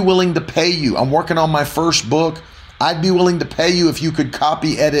 I'd be willing to pay you. I'm working on my first book. I'd be willing to pay you if you could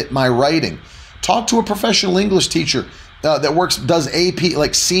copy edit my writing. Talk to a professional English teacher that does AP,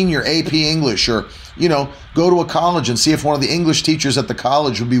 like senior AP English, or, you know, go to a college and see if one of the English teachers at the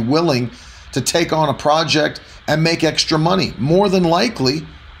college would be willing to take on a project and make extra money. More than likely,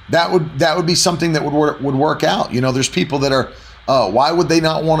 that would be something that would work out. You know, there's people that are, why would they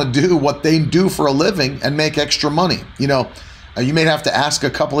not want to do what they do for a living and make extra money? You know, you may have to ask a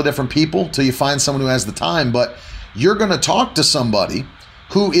couple of different people till you find someone who has the time, but you're going to talk to somebody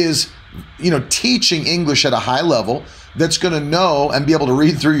who is, you know, teaching English at a high level, that's going to know and be able to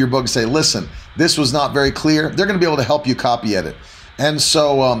read through your book and say, listen, this was not very clear. They're going to be able to help you copy edit. And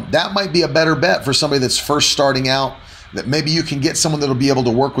so that might be a better bet for somebody that's first starting out, that maybe you can get someone that'll be able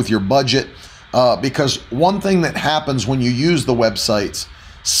to work with your budget. Because one thing that happens when you use the websites,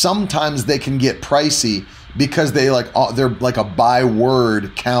 sometimes they can get pricey because they're like a by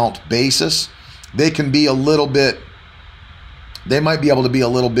word count basis. They can be a little bit, they might be able to be a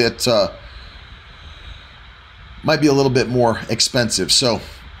little bit, might be a little bit more expensive. So,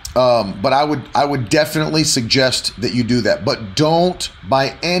 but I would definitely suggest that you do that. But don't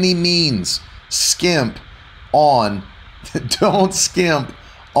by any means skimp on, don't skimp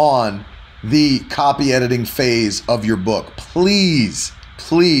on the copy editing phase of your book. Please,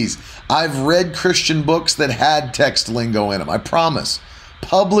 please. I've read Christian books that had text lingo in them. I promise.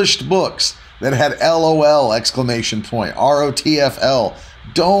 Published books that had LOL exclamation point, ROTFL.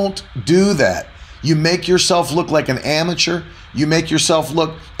 Don't do that. You make yourself look like an amateur. You make yourself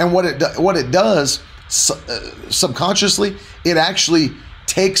look, and what it does subconsciously, it actually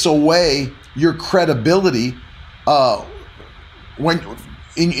takes away your credibility when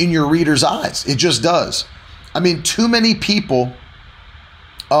in your reader's eyes. It just does. I mean, too many people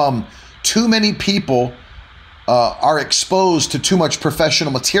are exposed to too much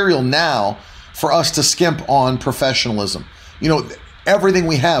professional material now for us to skimp on professionalism. You know, everything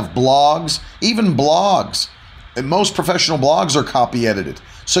we have, blogs, even blogs, and most professional blogs are copy edited.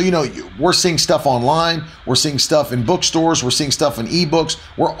 So, you know, we're seeing stuff online, we're seeing stuff in bookstores, we're seeing stuff in ebooks.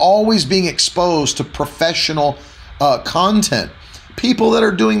 We're always being exposed to professional content. People that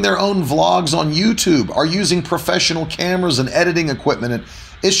are doing their own vlogs on YouTube are using professional cameras and editing equipment. And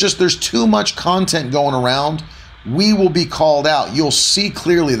it's just, there's too much content going around. We will be called out. You'll see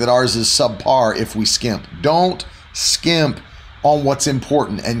clearly that ours is subpar if we skimp. Don't skimp on what's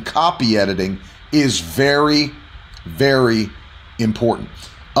important. And copy editing is very, very important.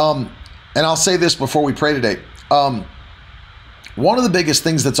 And I'll say this before we pray today. One of the biggest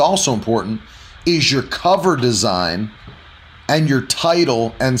things that's also important is your cover design and your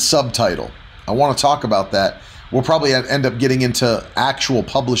title and subtitle. I want to talk about that. We'll probably end up getting into actual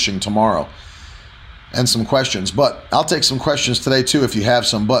publishing tomorrow and some questions, but I'll take some questions today too if you have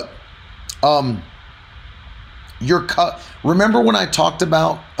some. But Remember when I talked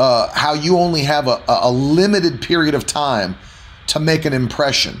about how you only have a limited period of time to make an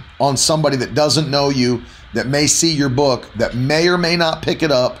impression on somebody that doesn't know you, that may see your book, that may or may not pick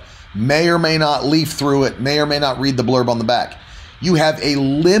it up, may or may not leaf through it, may or may not read the blurb on the back. You have a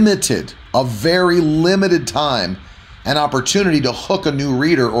very limited time and opportunity to hook a new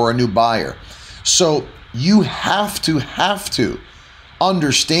reader or a new buyer. So you have to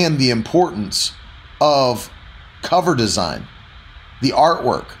understand the importance of cover design, the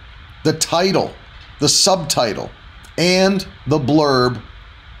artwork, the title, the subtitle, and the blurb,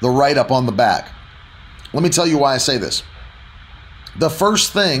 the write-up on the back. Let me tell you why I say this. The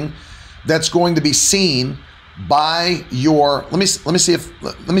first thing that's going to be seen by your, let me see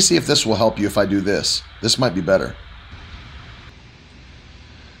if this will help you if I do this. This might be better.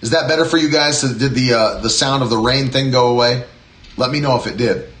 Is that better for you guys? Did the sound of the rain thing go away? Let me know if it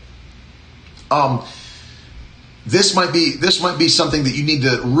did. This might be something that you need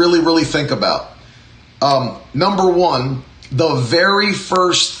to really think about. Number one, the very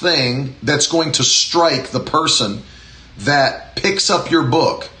first thing that's going to strike the person that picks up your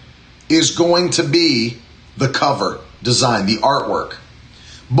book is going to be the cover design, the artwork.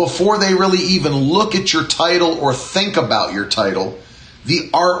 Before they really even look at your title or think about your title, the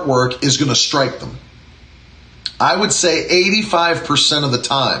artwork is going to strike them. I would say 85% of the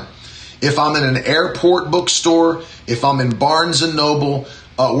time, if I'm in an airport bookstore, if I'm in Barnes & Noble,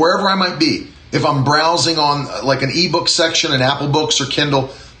 wherever I might be, if I'm browsing on like an ebook section in Apple Books or Kindle,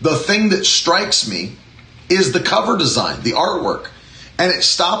 the thing that strikes me is the cover design, the artwork. And it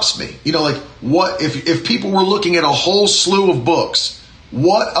stops me. You know, like what if people were looking at a whole slew of books,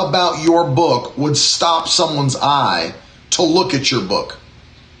 what about your book would stop someone's eye to look at your book?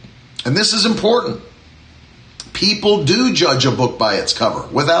 And this is important. People do judge a book by its cover,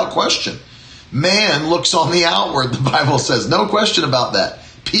 without question. Man looks on the outward, the Bible says. No question about that.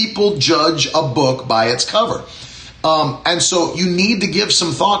 People judge a book by its cover. And so you need to give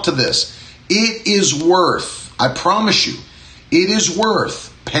some thought to this. It is worth, I promise you, it is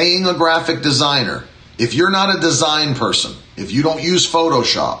worth paying a graphic designer. If you're not a design person, if you don't use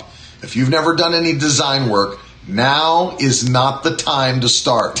Photoshop, if you've never done any design work, now is not the time to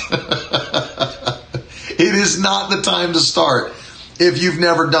start. It is not the time to start if you've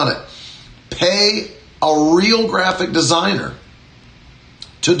never done it. Pay a real graphic designer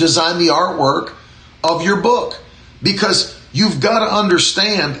to design the artwork of your book, because you've got to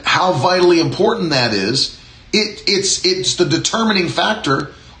understand how vitally important that is. It's the determining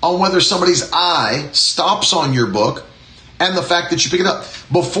factor on whether somebody's eye stops on your book and the fact that you pick it up.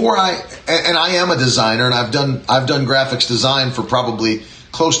 I am a designer, and I've done graphics design for probably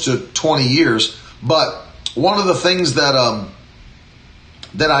close to 20 years. But one of the things that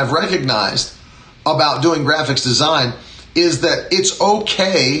I've recognized about doing graphics design is that it's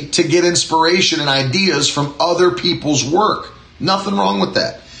okay to get inspiration and ideas from other people's work. Nothing wrong with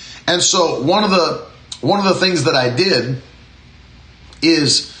that. And so one of the things that I did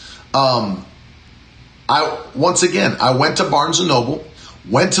is I went to Barnes & Noble,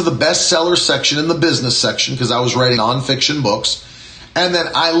 went to the bestseller section in the business section because I was writing nonfiction books, and then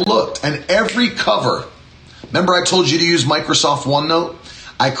I looked, and every cover, remember I told you to use Microsoft OneNote?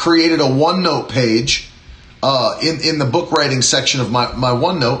 I created a OneNote page in the book writing section of my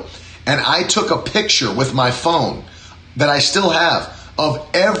OneNote, and I took a picture with my phone that I still have of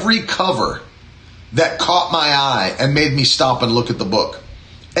every cover that caught my eye and made me stop and look at the book.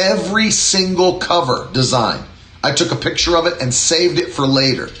 Every single cover design. I took a picture of it and saved it for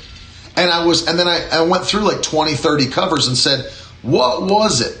later. And then I went through like 20, 30 covers and said, what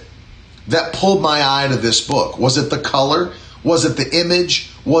was it that pulled my eye to this book? Was it the color? Was it the image?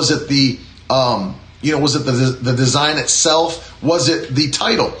 Was it the design itself? Was it the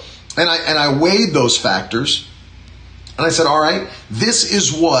title? And I weighed those factors, and I said, all right, this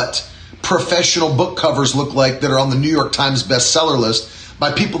is what professional book covers look like that are on the New York Times bestseller list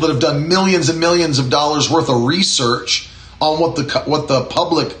by people that have done millions and millions of dollars worth of research on what the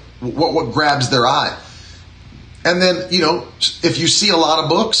public, what grabs their eye. And then, if you see a lot of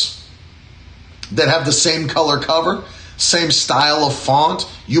books that have the same color cover, same style of font,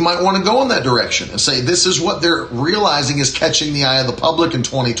 you might want to go in that direction and say, this is what they're realizing is catching the eye of the public in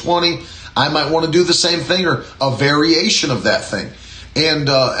 2020. I might want to do the same thing or a variation of that thing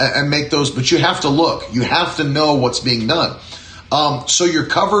and make those. But you have to look. You have to know what's being done. So your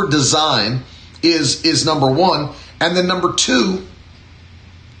cover design is number one. And then number two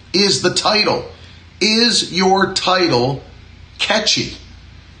is the title. Is your title catchy?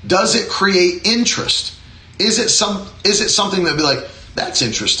 Does it create interest? Is it something that'd be like, that's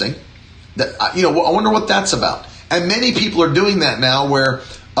interesting? I wonder what that's about. And many people are doing that now where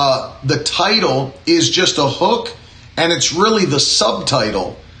the title is just a hook and it's really the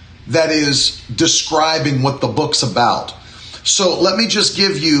subtitle that is describing what the book's about. So let me just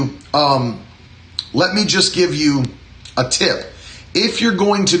give you a tip. If you're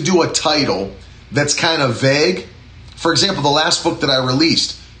going to do a title that's kind of vague, for example, the last book that I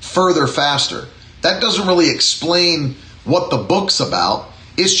released, Further Faster, that doesn't really explain what the book's about.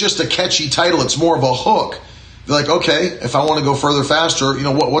 It's just a catchy title. It's more of a hook. They're like, okay, if I want to go further faster,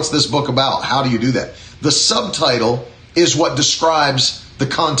 what's this book about? How do you do that? The subtitle is what describes the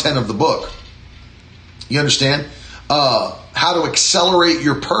content of the book. You understand? How to accelerate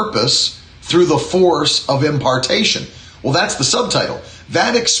your purpose through the force of impartation. Well, that's the subtitle.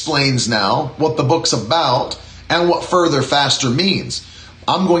 That explains now what the book's about and what further faster means.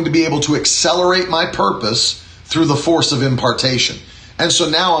 I'm going to be able to accelerate my purpose through the force of impartation. And so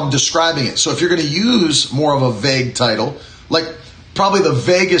now I'm describing it. So if you're going to use more of a vague title, like probably the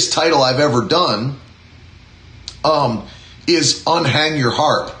vaguest title I've ever done is Unhang Your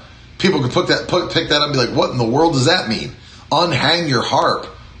Harp. People could pick that up and be like, what in the world does that mean? Unhang your harp.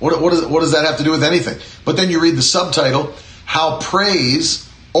 What does that have to do with anything? But then you read the subtitle, How Praise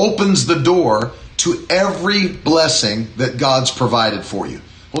Opens the Door to Every Blessing That God's Provided for You.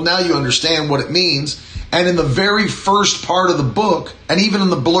 Well, now you understand what it means. And in the very first part of the book, and even in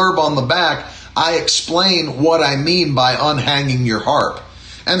the blurb on the back, I explain what I mean by unhanging your harp.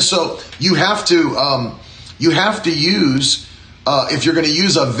 And so you have to use, if you're going to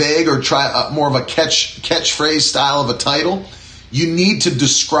use a vague or try more of a catchphrase style of a title, you need to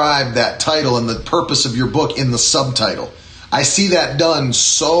describe that title and the purpose of your book in the subtitle. I see that done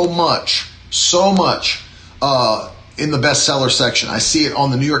so much in the bestseller section. I see it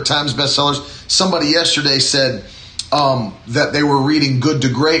on the New York Times bestsellers. Somebody yesterday said that they were reading Good to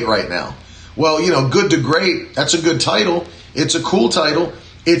Great right now. Well, Good to Great, that's a good title. It's a cool title.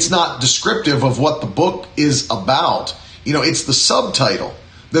 It's not descriptive of what the book is about. It's the subtitle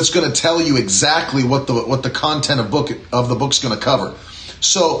that's going to tell you exactly what the content of the book's going to cover.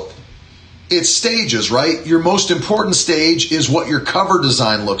 So it's stages, right? Your most important stage is what your cover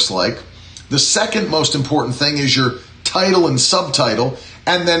design looks like. The second most important thing is your title and subtitle.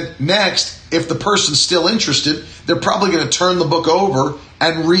 And then next, if the person's still interested, they're probably going to turn the book over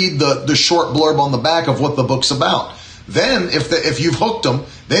and read the short blurb on the back of what the book's about. Then if you've hooked them,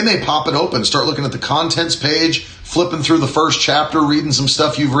 they may pop it open, start looking at the contents page, flipping through the first chapter, reading some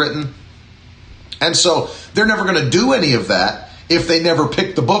stuff you've written. And so they're never going to do any of that if they never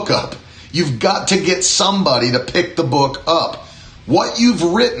pick the book up. You've got to get somebody to pick the book up. What you've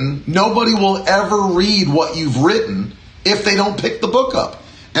written, nobody will ever read what you've written if they don't pick the book up.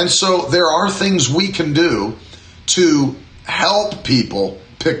 And so there are things we can do to help people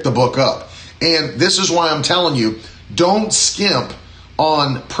pick the book up. And this is why I'm telling you, don't skimp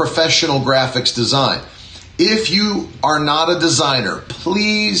on professional graphics design. If you are not a designer,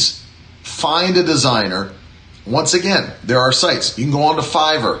 please find a designer. Once again, there are sites. You can go on to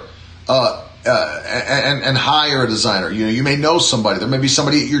Fiverr and hire a designer. You may know somebody. There may be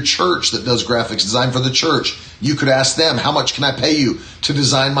somebody at your church that does graphics design for the church. You could ask them, how much can I pay you to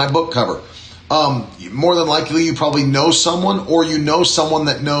design my book cover? More than likely, you probably know someone, or you know someone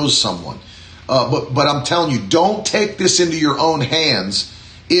that knows someone. But I'm telling you, don't take this into your own hands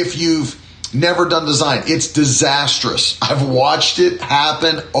if you've never done design. It's disastrous. I've watched it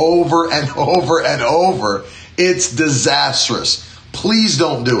happen over and over and over. It's disastrous. Please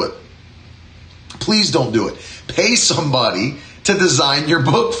don't do it. Please don't do it. Pay somebody to design your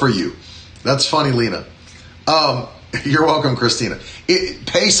book for you. That's funny, Lena. You're welcome, Christina.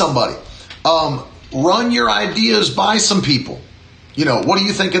 Pay somebody. Run your ideas by some people. What do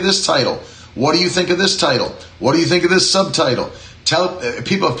you think of this title? What do you think of this title? What do you think of this subtitle? Tell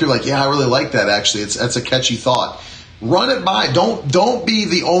people, if you're like, yeah, I really like that. Actually, that's a catchy thought. Run it by. Don't be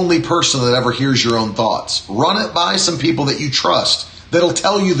the only person that ever hears your own thoughts. Run it by some people that you trust that'll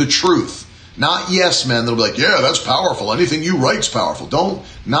tell you the truth. Not yes men that'll be like, yeah, that's powerful. Anything you write's powerful.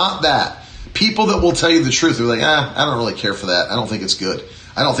 Not that. People that will tell you the truth. They're like, I don't really care for that. I don't think it's good.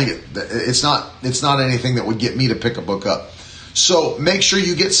 I don't think it's not anything that would get me to pick a book up. So make sure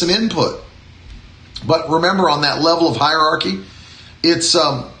you get some input. But remember, on that level of hierarchy, it's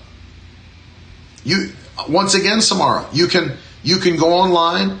once again, Samara, you can go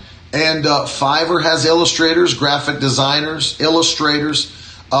online, and Fiverr has illustrators, graphic designers, illustrators.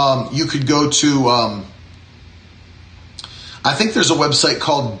 You could go to I think there's a website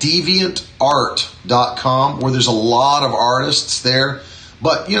called DeviantArt.com where there's a lot of artists there.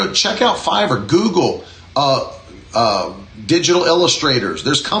 But check out Fiverr. Google digital illustrators.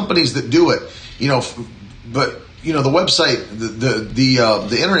 There's companies that do it. But the website,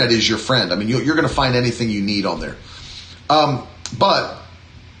 the internet is your friend. I mean, you're going to find anything you need on there. But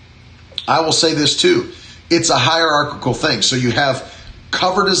I will say this too. It's a hierarchical thing. So you have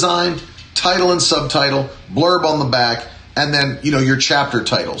cover design, title and subtitle, blurb on the back, and then, your chapter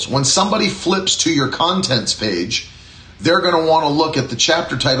titles. When somebody flips to your contents page, they're going to want to look at the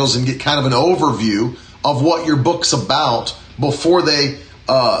chapter titles and get kind of an overview of what your book's about before they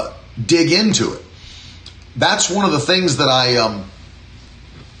dig into it. That's one of the things that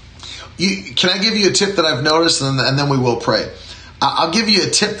can I give you a tip that I've noticed, and then we will pray. I'll give you a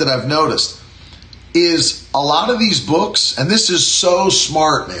tip that I've noticed is a lot of these books, and this is so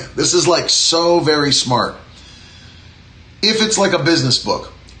smart, man. This is like so very smart. If it's like a business book,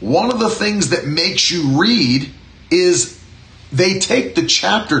 one of the things that makes you read is they take the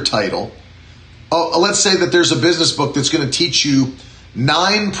chapter title. Let's say that there's a business book that's going to teach you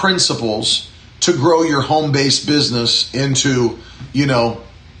 9 principles to grow your home-based business into,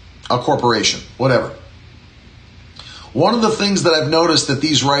 a corporation, whatever. One of the things that I've noticed that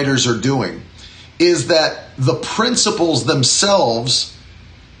these writers are doing is that the principles themselves,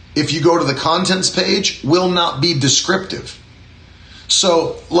 if you go to the contents page, will not be descriptive.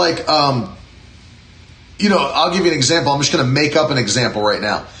 So, like, I'll give you an example. I'm just going to make up an example right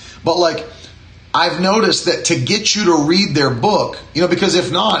now. But, like, I've noticed that to get you to read their book, because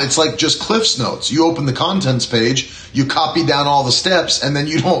if not, it's like just Cliff's Notes. You open the contents page, you copy down all the steps, and then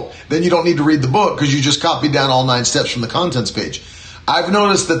you don't need to read the book because you just copied down all 9 steps from the contents page. I've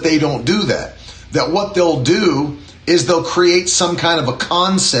noticed that they don't do that. That what they'll do is they'll create some kind of a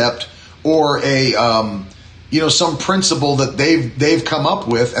concept or a some principle that they've come up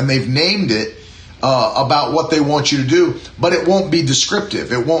with, and they've named it about what they want you to do, but it won't be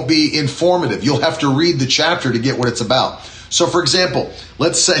descriptive. It won't be informative. You'll have to read the chapter to get what it's about. So, for example,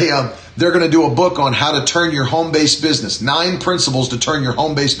 let's say they're going to do a book on how to turn your home-based business, 9 principles to turn your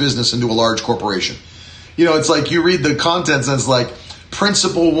home-based business into a large corporation. It's like you read the contents and it's like,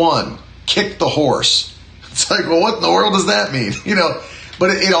 principle 1, kick the horse. It's like, well, what in the world does that mean? But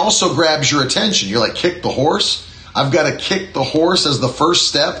it also grabs your attention. You're like, kick the horse? I've got to kick the horse as the first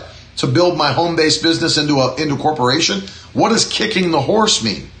step to build my home-based business into a corporation. What does kicking the horse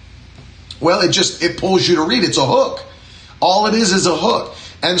mean? Well, it pulls you to read. It's a hook. All it is a hook.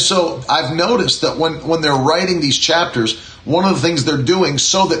 And so I've noticed that when they're writing these chapters, one of the things they're doing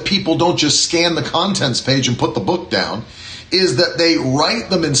so that people don't just scan the contents page and put the book down is that they write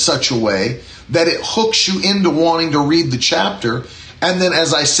them in such a way that it hooks you into wanting to read the chapter. And then,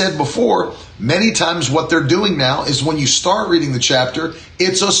 as I said before, many times what they're doing now is when you start reading the chapter,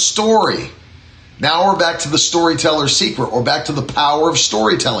 it's a story. Now we're back to the storyteller's secret, or back to the power of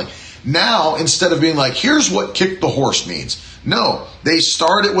storytelling. Now, instead of being like, here's what kick the horse means. No, they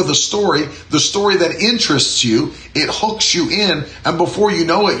start it with a story, the story that interests you, it hooks you in, and before you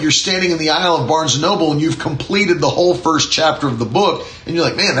know it, you're standing in the aisle of Barnes & Noble and you've completed the whole first chapter of the book, and you're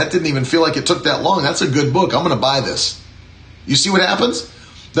like, man, that didn't even feel like it took that long. That's a good book. I'm going to buy this. You see what happens?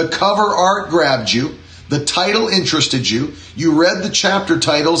 The cover art grabbed you. The title interested you. You read the chapter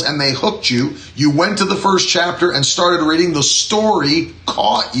titles and they hooked you. You went to the first chapter and started reading. The story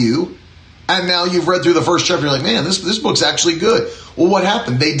caught you. And now you've read through the first chapter. You're like, man, this book's actually good. Well, what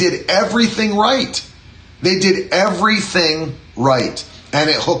happened? They did everything right. They did everything right. And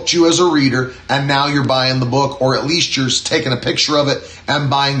it hooked you as a reader. And now you're buying the book, or at least you're taking a picture of it and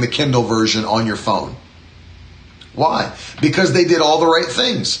buying the Kindle version on your phone. Why? Because they did all the right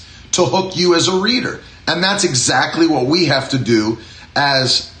things to hook you as a reader. And that's exactly what we have to do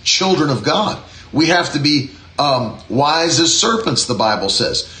as children of God. We have to be wise as serpents, the Bible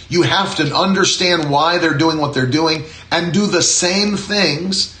says. You have to understand why they're doing what they're doing and do the same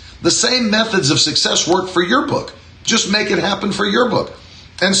things. The same methods of success work for your book. Just make it happen for your book.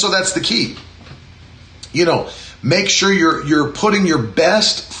 And so that's the key. Make sure you're putting your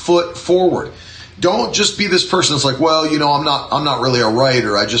best foot forward. Don't just be this person that's like, well, I'm not really a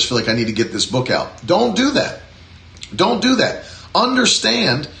writer. I just feel like I need to get this book out. Don't do that. Don't do that.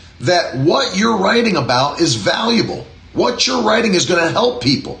 Understand that what you're writing about is valuable. What you're writing is going to help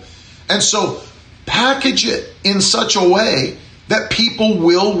people. And so package it in such a way that people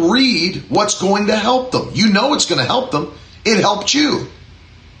will read what's going to help them. You know it's going to help them. It helped you.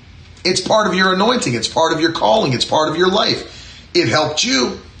 It's part of your anointing. It's part of your calling. It's part of your life. It helped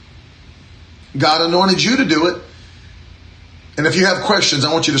you. God anointed you to do it. And if you have questions,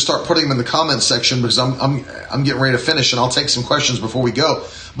 I want you to start putting them in the comments section, because I'm getting ready to finish and I'll take some questions before we go.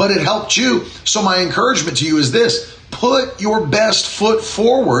 But it helped you. So my encouragement to you is this: put your best foot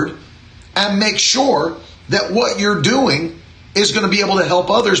forward and make sure that what you're doing is going to be able to help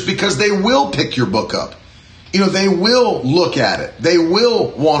others, because they will pick your book up. they will look at it. They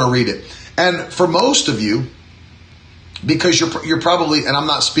will want to read it. And for most of you, because you're probably, and I'm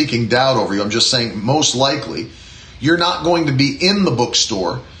not speaking doubt over you, I'm just saying most likely, you're not going to be in the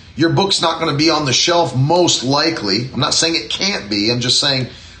bookstore. Your book's not going to be on the shelf most likely. I'm not saying it can't be. I'm just saying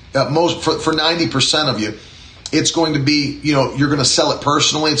that for 90% of you, it's going to be, you're going to sell it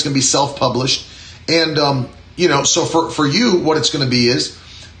personally. It's going to be self-published. And, so for you, what it's going to be is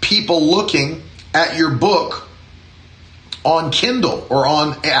people looking at your book on Kindle or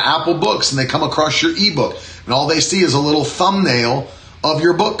on Apple Books, and they come across your ebook, and all they see is a little thumbnail of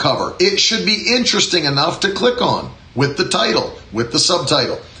your book cover. It should be interesting enough to click on with the title, with the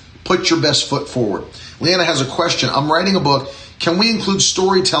subtitle. Put your best foot forward. Leanna has a question. I'm writing a book. Can we include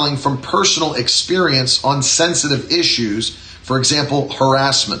storytelling from personal experience on sensitive issues, for example,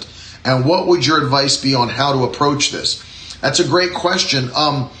 harassment? And what would your advice be on how to approach this? That's a great question.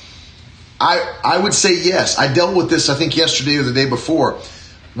 I would say yes. I dealt with this, I think, yesterday or the day before.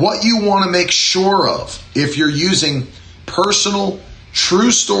 What you want to make sure of, if you're using personal, true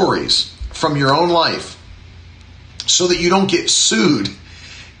stories from your own life so that you don't get sued,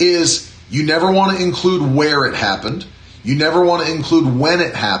 is you never want to include where it happened. You never want to include when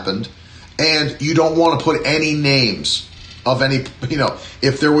it happened. And you don't want to put any names of any,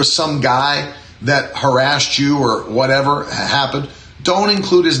 if there was some guy that harassed you or whatever happened, don't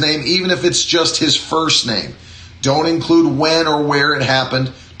include his name, even if it's just his first name. Don't include when or where it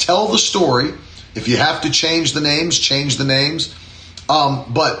happened. Tell the story. If you have to change the names, change the names.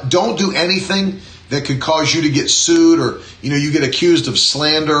 But don't do anything that could cause you to get sued, or you get accused of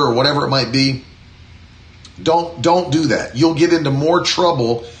slander or whatever it might be. Don't do that. You'll get into more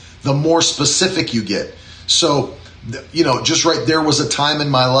trouble the more specific you get. So, just right there was a time in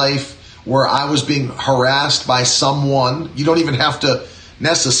my life where I was being harassed by someone. You don't even have to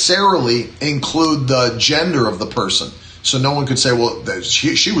necessarily include the gender of the person. So no one could say, well,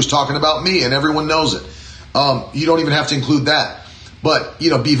 she was talking about me and everyone knows it. You don't even have to include that. But,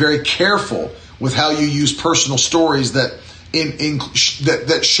 be very careful with how you use personal stories that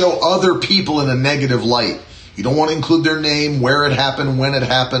show other people in a negative light. You don't want to include their name, where it happened, when it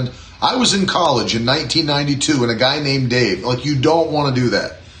happened. I was in college in 1992 and a guy named Dave. You don't want to do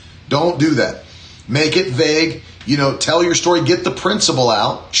that. Don't do that. Make it vague. Tell your story. Get the principle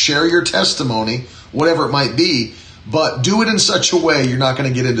out. Share your testimony, whatever it might be. But do it in such a way you're not going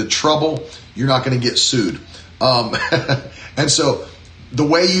to get into trouble. You're not going to get sued. And so the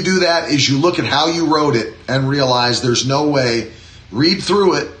way you do that is you look at how you wrote it and realize there's no way. Read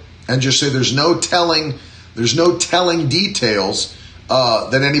through it and just say there's no telling details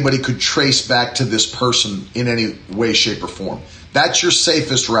that anybody could trace back to this person in any way, shape, or form. That's your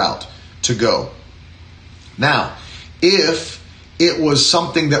safest route to go. Now, if it was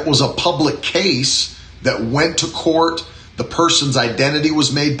something that was a public case that went to court, the person's identity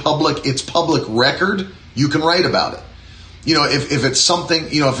was made public, it's public record, you can write about it. If it's something,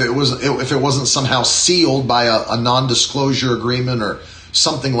 if it wasn't somehow sealed by a non-disclosure agreement or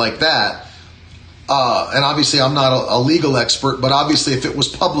something like that, and obviously I'm not a legal expert, but obviously if it was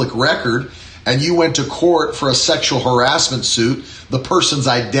public record and you went to court for a sexual harassment suit, the person's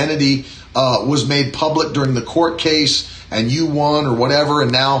identity was made public during the court case and you won or whatever,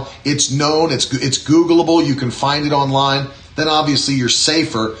 and now it's known, it's Googleable, you can find it online, then obviously you're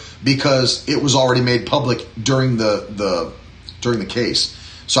safer because it was already made public during the case.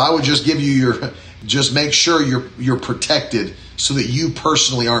 So I would just give you just make sure you're protected so that you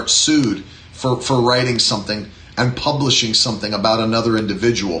personally aren't sued for writing something and publishing something about another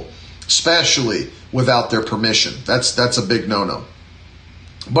individual, especially without their permission. That's a big no-no.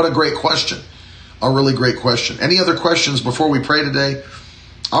 But a great question, a really great question. Any other questions before we pray today?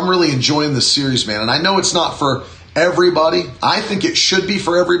 I'm really enjoying this series, man. And I know it's not for everybody. I think it should be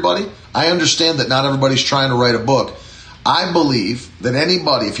for everybody. I understand that not everybody's trying to write a book. I believe that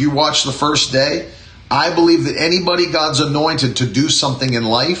anybody, if you watch the first day, I believe that anybody God's anointed to do something in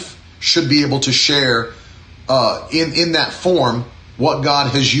life should be able to share in that form what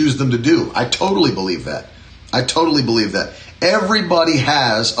God has used them to do. I totally believe that. I totally believe that. Everybody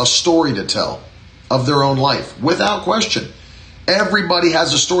has a story to tell of their own life, without question. Everybody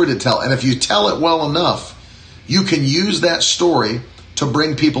has a story to tell. And if you tell it well enough, you can use that story to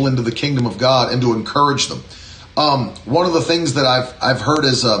bring people into the kingdom of God and to encourage them. One of the things that I've heard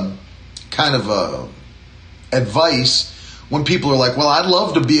as kind of advice when people are like, well, I'd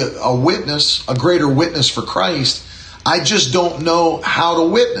love to be a witness, a greater witness for Christ. I just don't know how to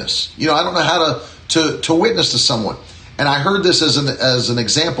witness. I don't know how to witness to someone. And I heard this as an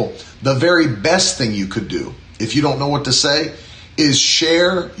example. The very best thing you could do, if you don't know what to say, is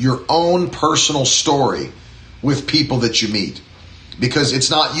share your own personal story with people that you meet, because it's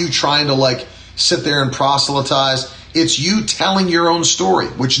not you trying to like sit there and proselytize. It's you telling your own story,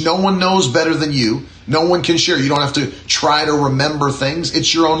 which no one knows better than you. No one can share. You don't have to try to remember things.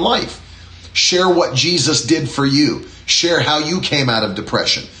 It's your own life. Share what Jesus did for you. Share how you came out of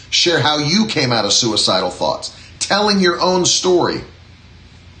depression. Share how you came out of suicidal thoughts. Telling your own story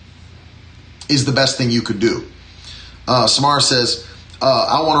is the best thing you could do. Samara says,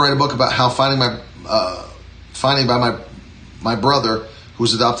 I want to write a book about how finding by my brother, who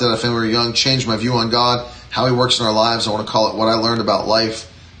was adopted out of family very young, changed my view on God, how he works in our lives. I want to call it What I Learned About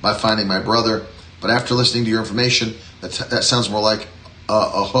Life by Finding My Brother. But after listening to your information, that sounds more like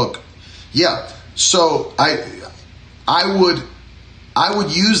a hook. Yeah. So I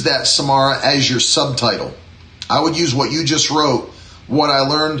would use that, Samara, as your subtitle. I would use what you just wrote, What I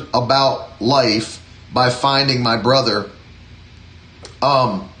Learned About Life by Finding My Brother,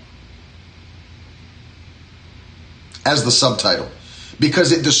 as the subtitle,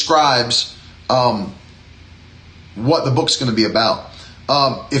 because it describes what the book's going to be about.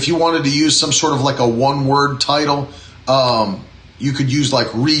 If you wanted to use some sort of like a one-word title, you could use like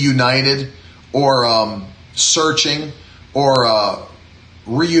Reunited or Searching or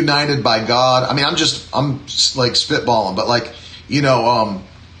Reunited by God. I mean, I'm like spitballing, but like,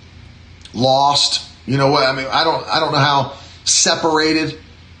 Lost. You know what I mean? I don't know how. Separated.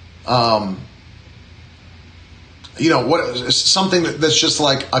 Something that's just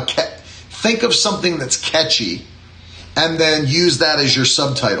like think of something that's catchy, and then use that as your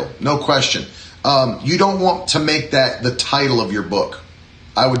subtitle. No question. You don't want to make that the title of your book.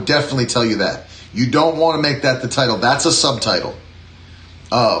 I would definitely tell you that. You don't want to make that the title. That's a subtitle.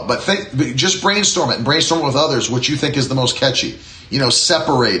 But just brainstorm it and brainstorm it with others what you think is the most catchy.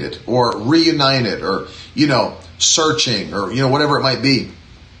 Separated or Reunited or, Searching or, whatever it might be.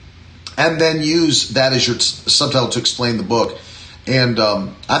 And then use that as your subtitle to explain the book. And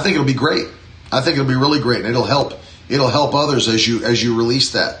I think it'll be great. I think it'll be really great. And it'll help others as you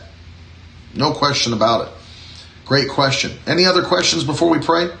release that. No question about it. Great question. Any other questions before we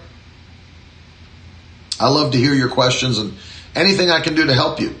pray? I love to hear your questions, and anything I can do to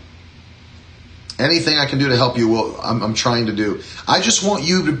help you. Anything I can do to help you, I'm trying to do. I just want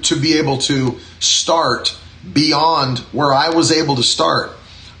you to be able to start beyond where I was able to start.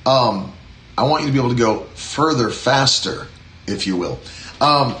 I want you to be able to go further, faster, if you will.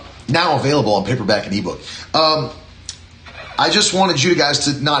 Now available on paperback and ebook. I just wanted you guys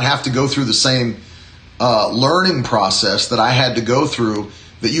to not have to go through the same learning process that I had to go through,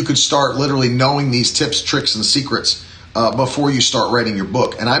 that you could start literally knowing these tips, tricks, and secrets before you start writing your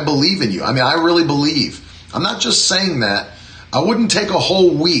book. And I believe in you. I mean, I really believe. I'm not just saying that. I wouldn't take a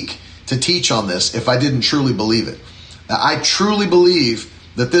whole week to teach on this if I didn't truly believe it. I truly believe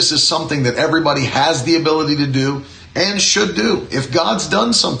that this is something that everybody has the ability to do and should do. If God's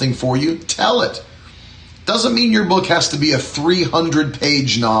done something for you, tell it. Doesn't mean your book has to be a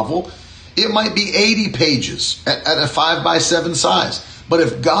 300-page novel. It might be 80 pages at a 5x7 size. But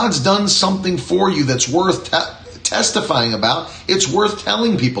if God's done something for you that's worth testifying about, it's worth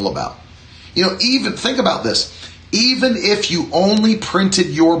telling people about. Even think about this. Even if you only printed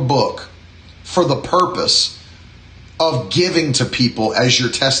your book for the purpose of giving to people as your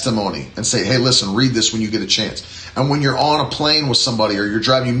testimony and say, hey, listen, read this when you get a chance. And when you're on a plane with somebody or you're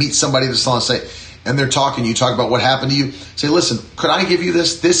driving, you meet somebody that's on, say, and they're talking, you talk about what happened to you. Say, listen, could I give you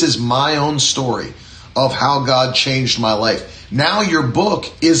this? This is my own story of how God changed my life. Now your book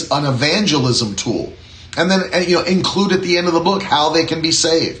is an evangelism tool. And then, include at the end of the book how they can be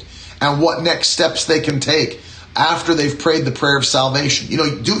saved and what next steps they can take after they've prayed the prayer of salvation.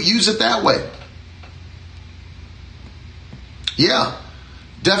 Use it that way. Yeah,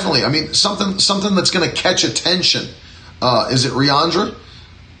 definitely. I mean, something that's going to catch attention. Is it Riandra?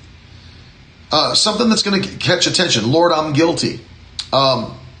 Something that's going to catch attention. Lord, I'm guilty.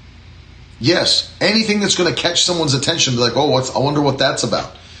 Yes, anything that's going to catch someone's attention. Like, I wonder what that's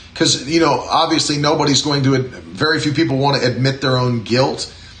about. Because, obviously very few people want to admit their own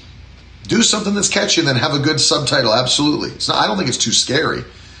guilt. Do something that's catchy and then have a good subtitle. Absolutely. I don't think it's too scary.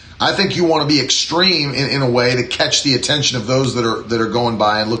 I think you want to be extreme in a way to catch the attention of those that are going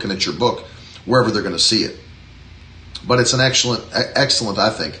by and looking at your book, wherever they're going to see it. But it's an excellent, I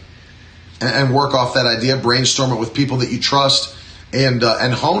think. And work off that idea, brainstorm it with people that you trust, and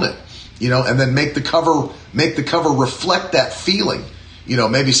hone it. And then make the cover reflect that feeling.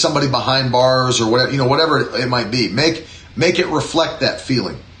 Maybe somebody behind bars or whatever, whatever it might be. Make it reflect that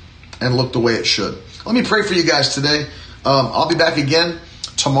feeling and look the way it should. Let me pray for you guys today. I'll be back again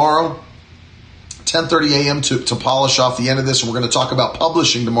tomorrow, 10:30 a.m. to polish off the end of this. And we're going to talk about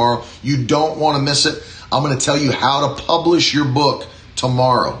publishing tomorrow. You don't want to miss it. I'm going to tell you how to publish your book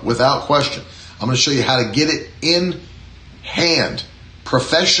tomorrow without question. I'm going to show you how to get it in hand,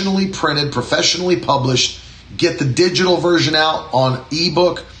 professionally printed, professionally published. Get the digital version out on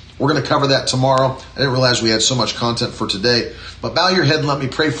ebook. We're going to cover that tomorrow. I didn't realize we had so much content for today. But bow your head and let me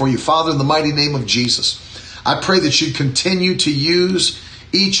pray for you. Father, in the mighty name of Jesus, I pray that you continue to use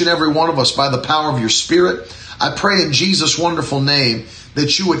each and every one of us by the power of your Spirit. I pray in Jesus' wonderful name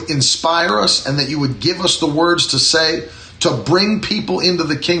that you would inspire us and that you would give us the words to say to bring people into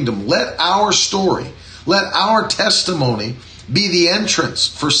the kingdom. Let our story, let our testimony be the entrance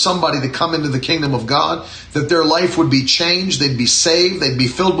for somebody to come into the kingdom of God, that their life would be changed, they'd be saved, they'd be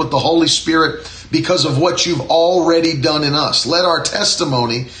filled with the Holy Spirit because of what you've already done in us. Let our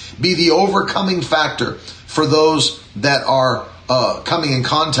testimony be the overcoming factor for those that are coming in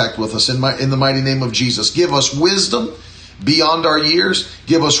contact with us in the mighty name of Jesus. Give us wisdom beyond our years.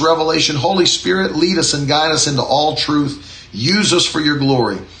 Give us revelation. Holy Spirit, lead us and guide us into all truth. Use us for your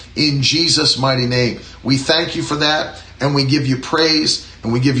glory. In Jesus' mighty name. We thank you for that, and we give you praise,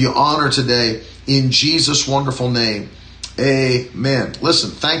 and we give you honor today. In Jesus' wonderful name. Amen.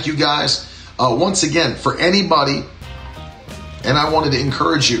 Listen, thank you guys. Once again, for anybody, and I wanted to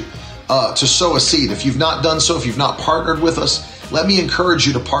encourage you to sow a seed. If you've not done so, if you've not partnered with us, let me encourage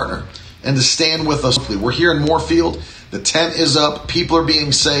you to partner and to stand with us. We're here in Moorfield. The tent is up. People are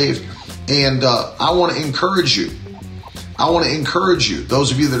being saved. And I want to encourage you.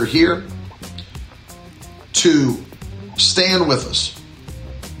 Those of you that are here, to stand with us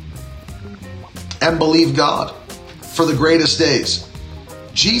and believe God for the greatest days.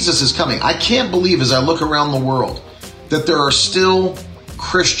 Jesus is coming. I can't believe, as I look around the world, that there are still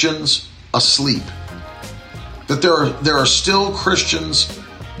Christians asleep. That there are still Christians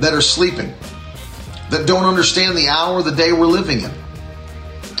that are sleeping, that don't understand the hour, the day we're living in.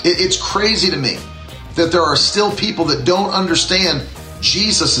 It's crazy to me that there are still people that don't understand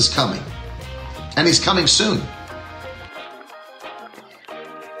Jesus is coming, and he's coming soon.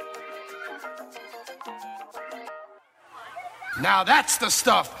 Now that's the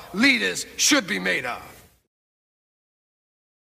stuff leaders should be made of.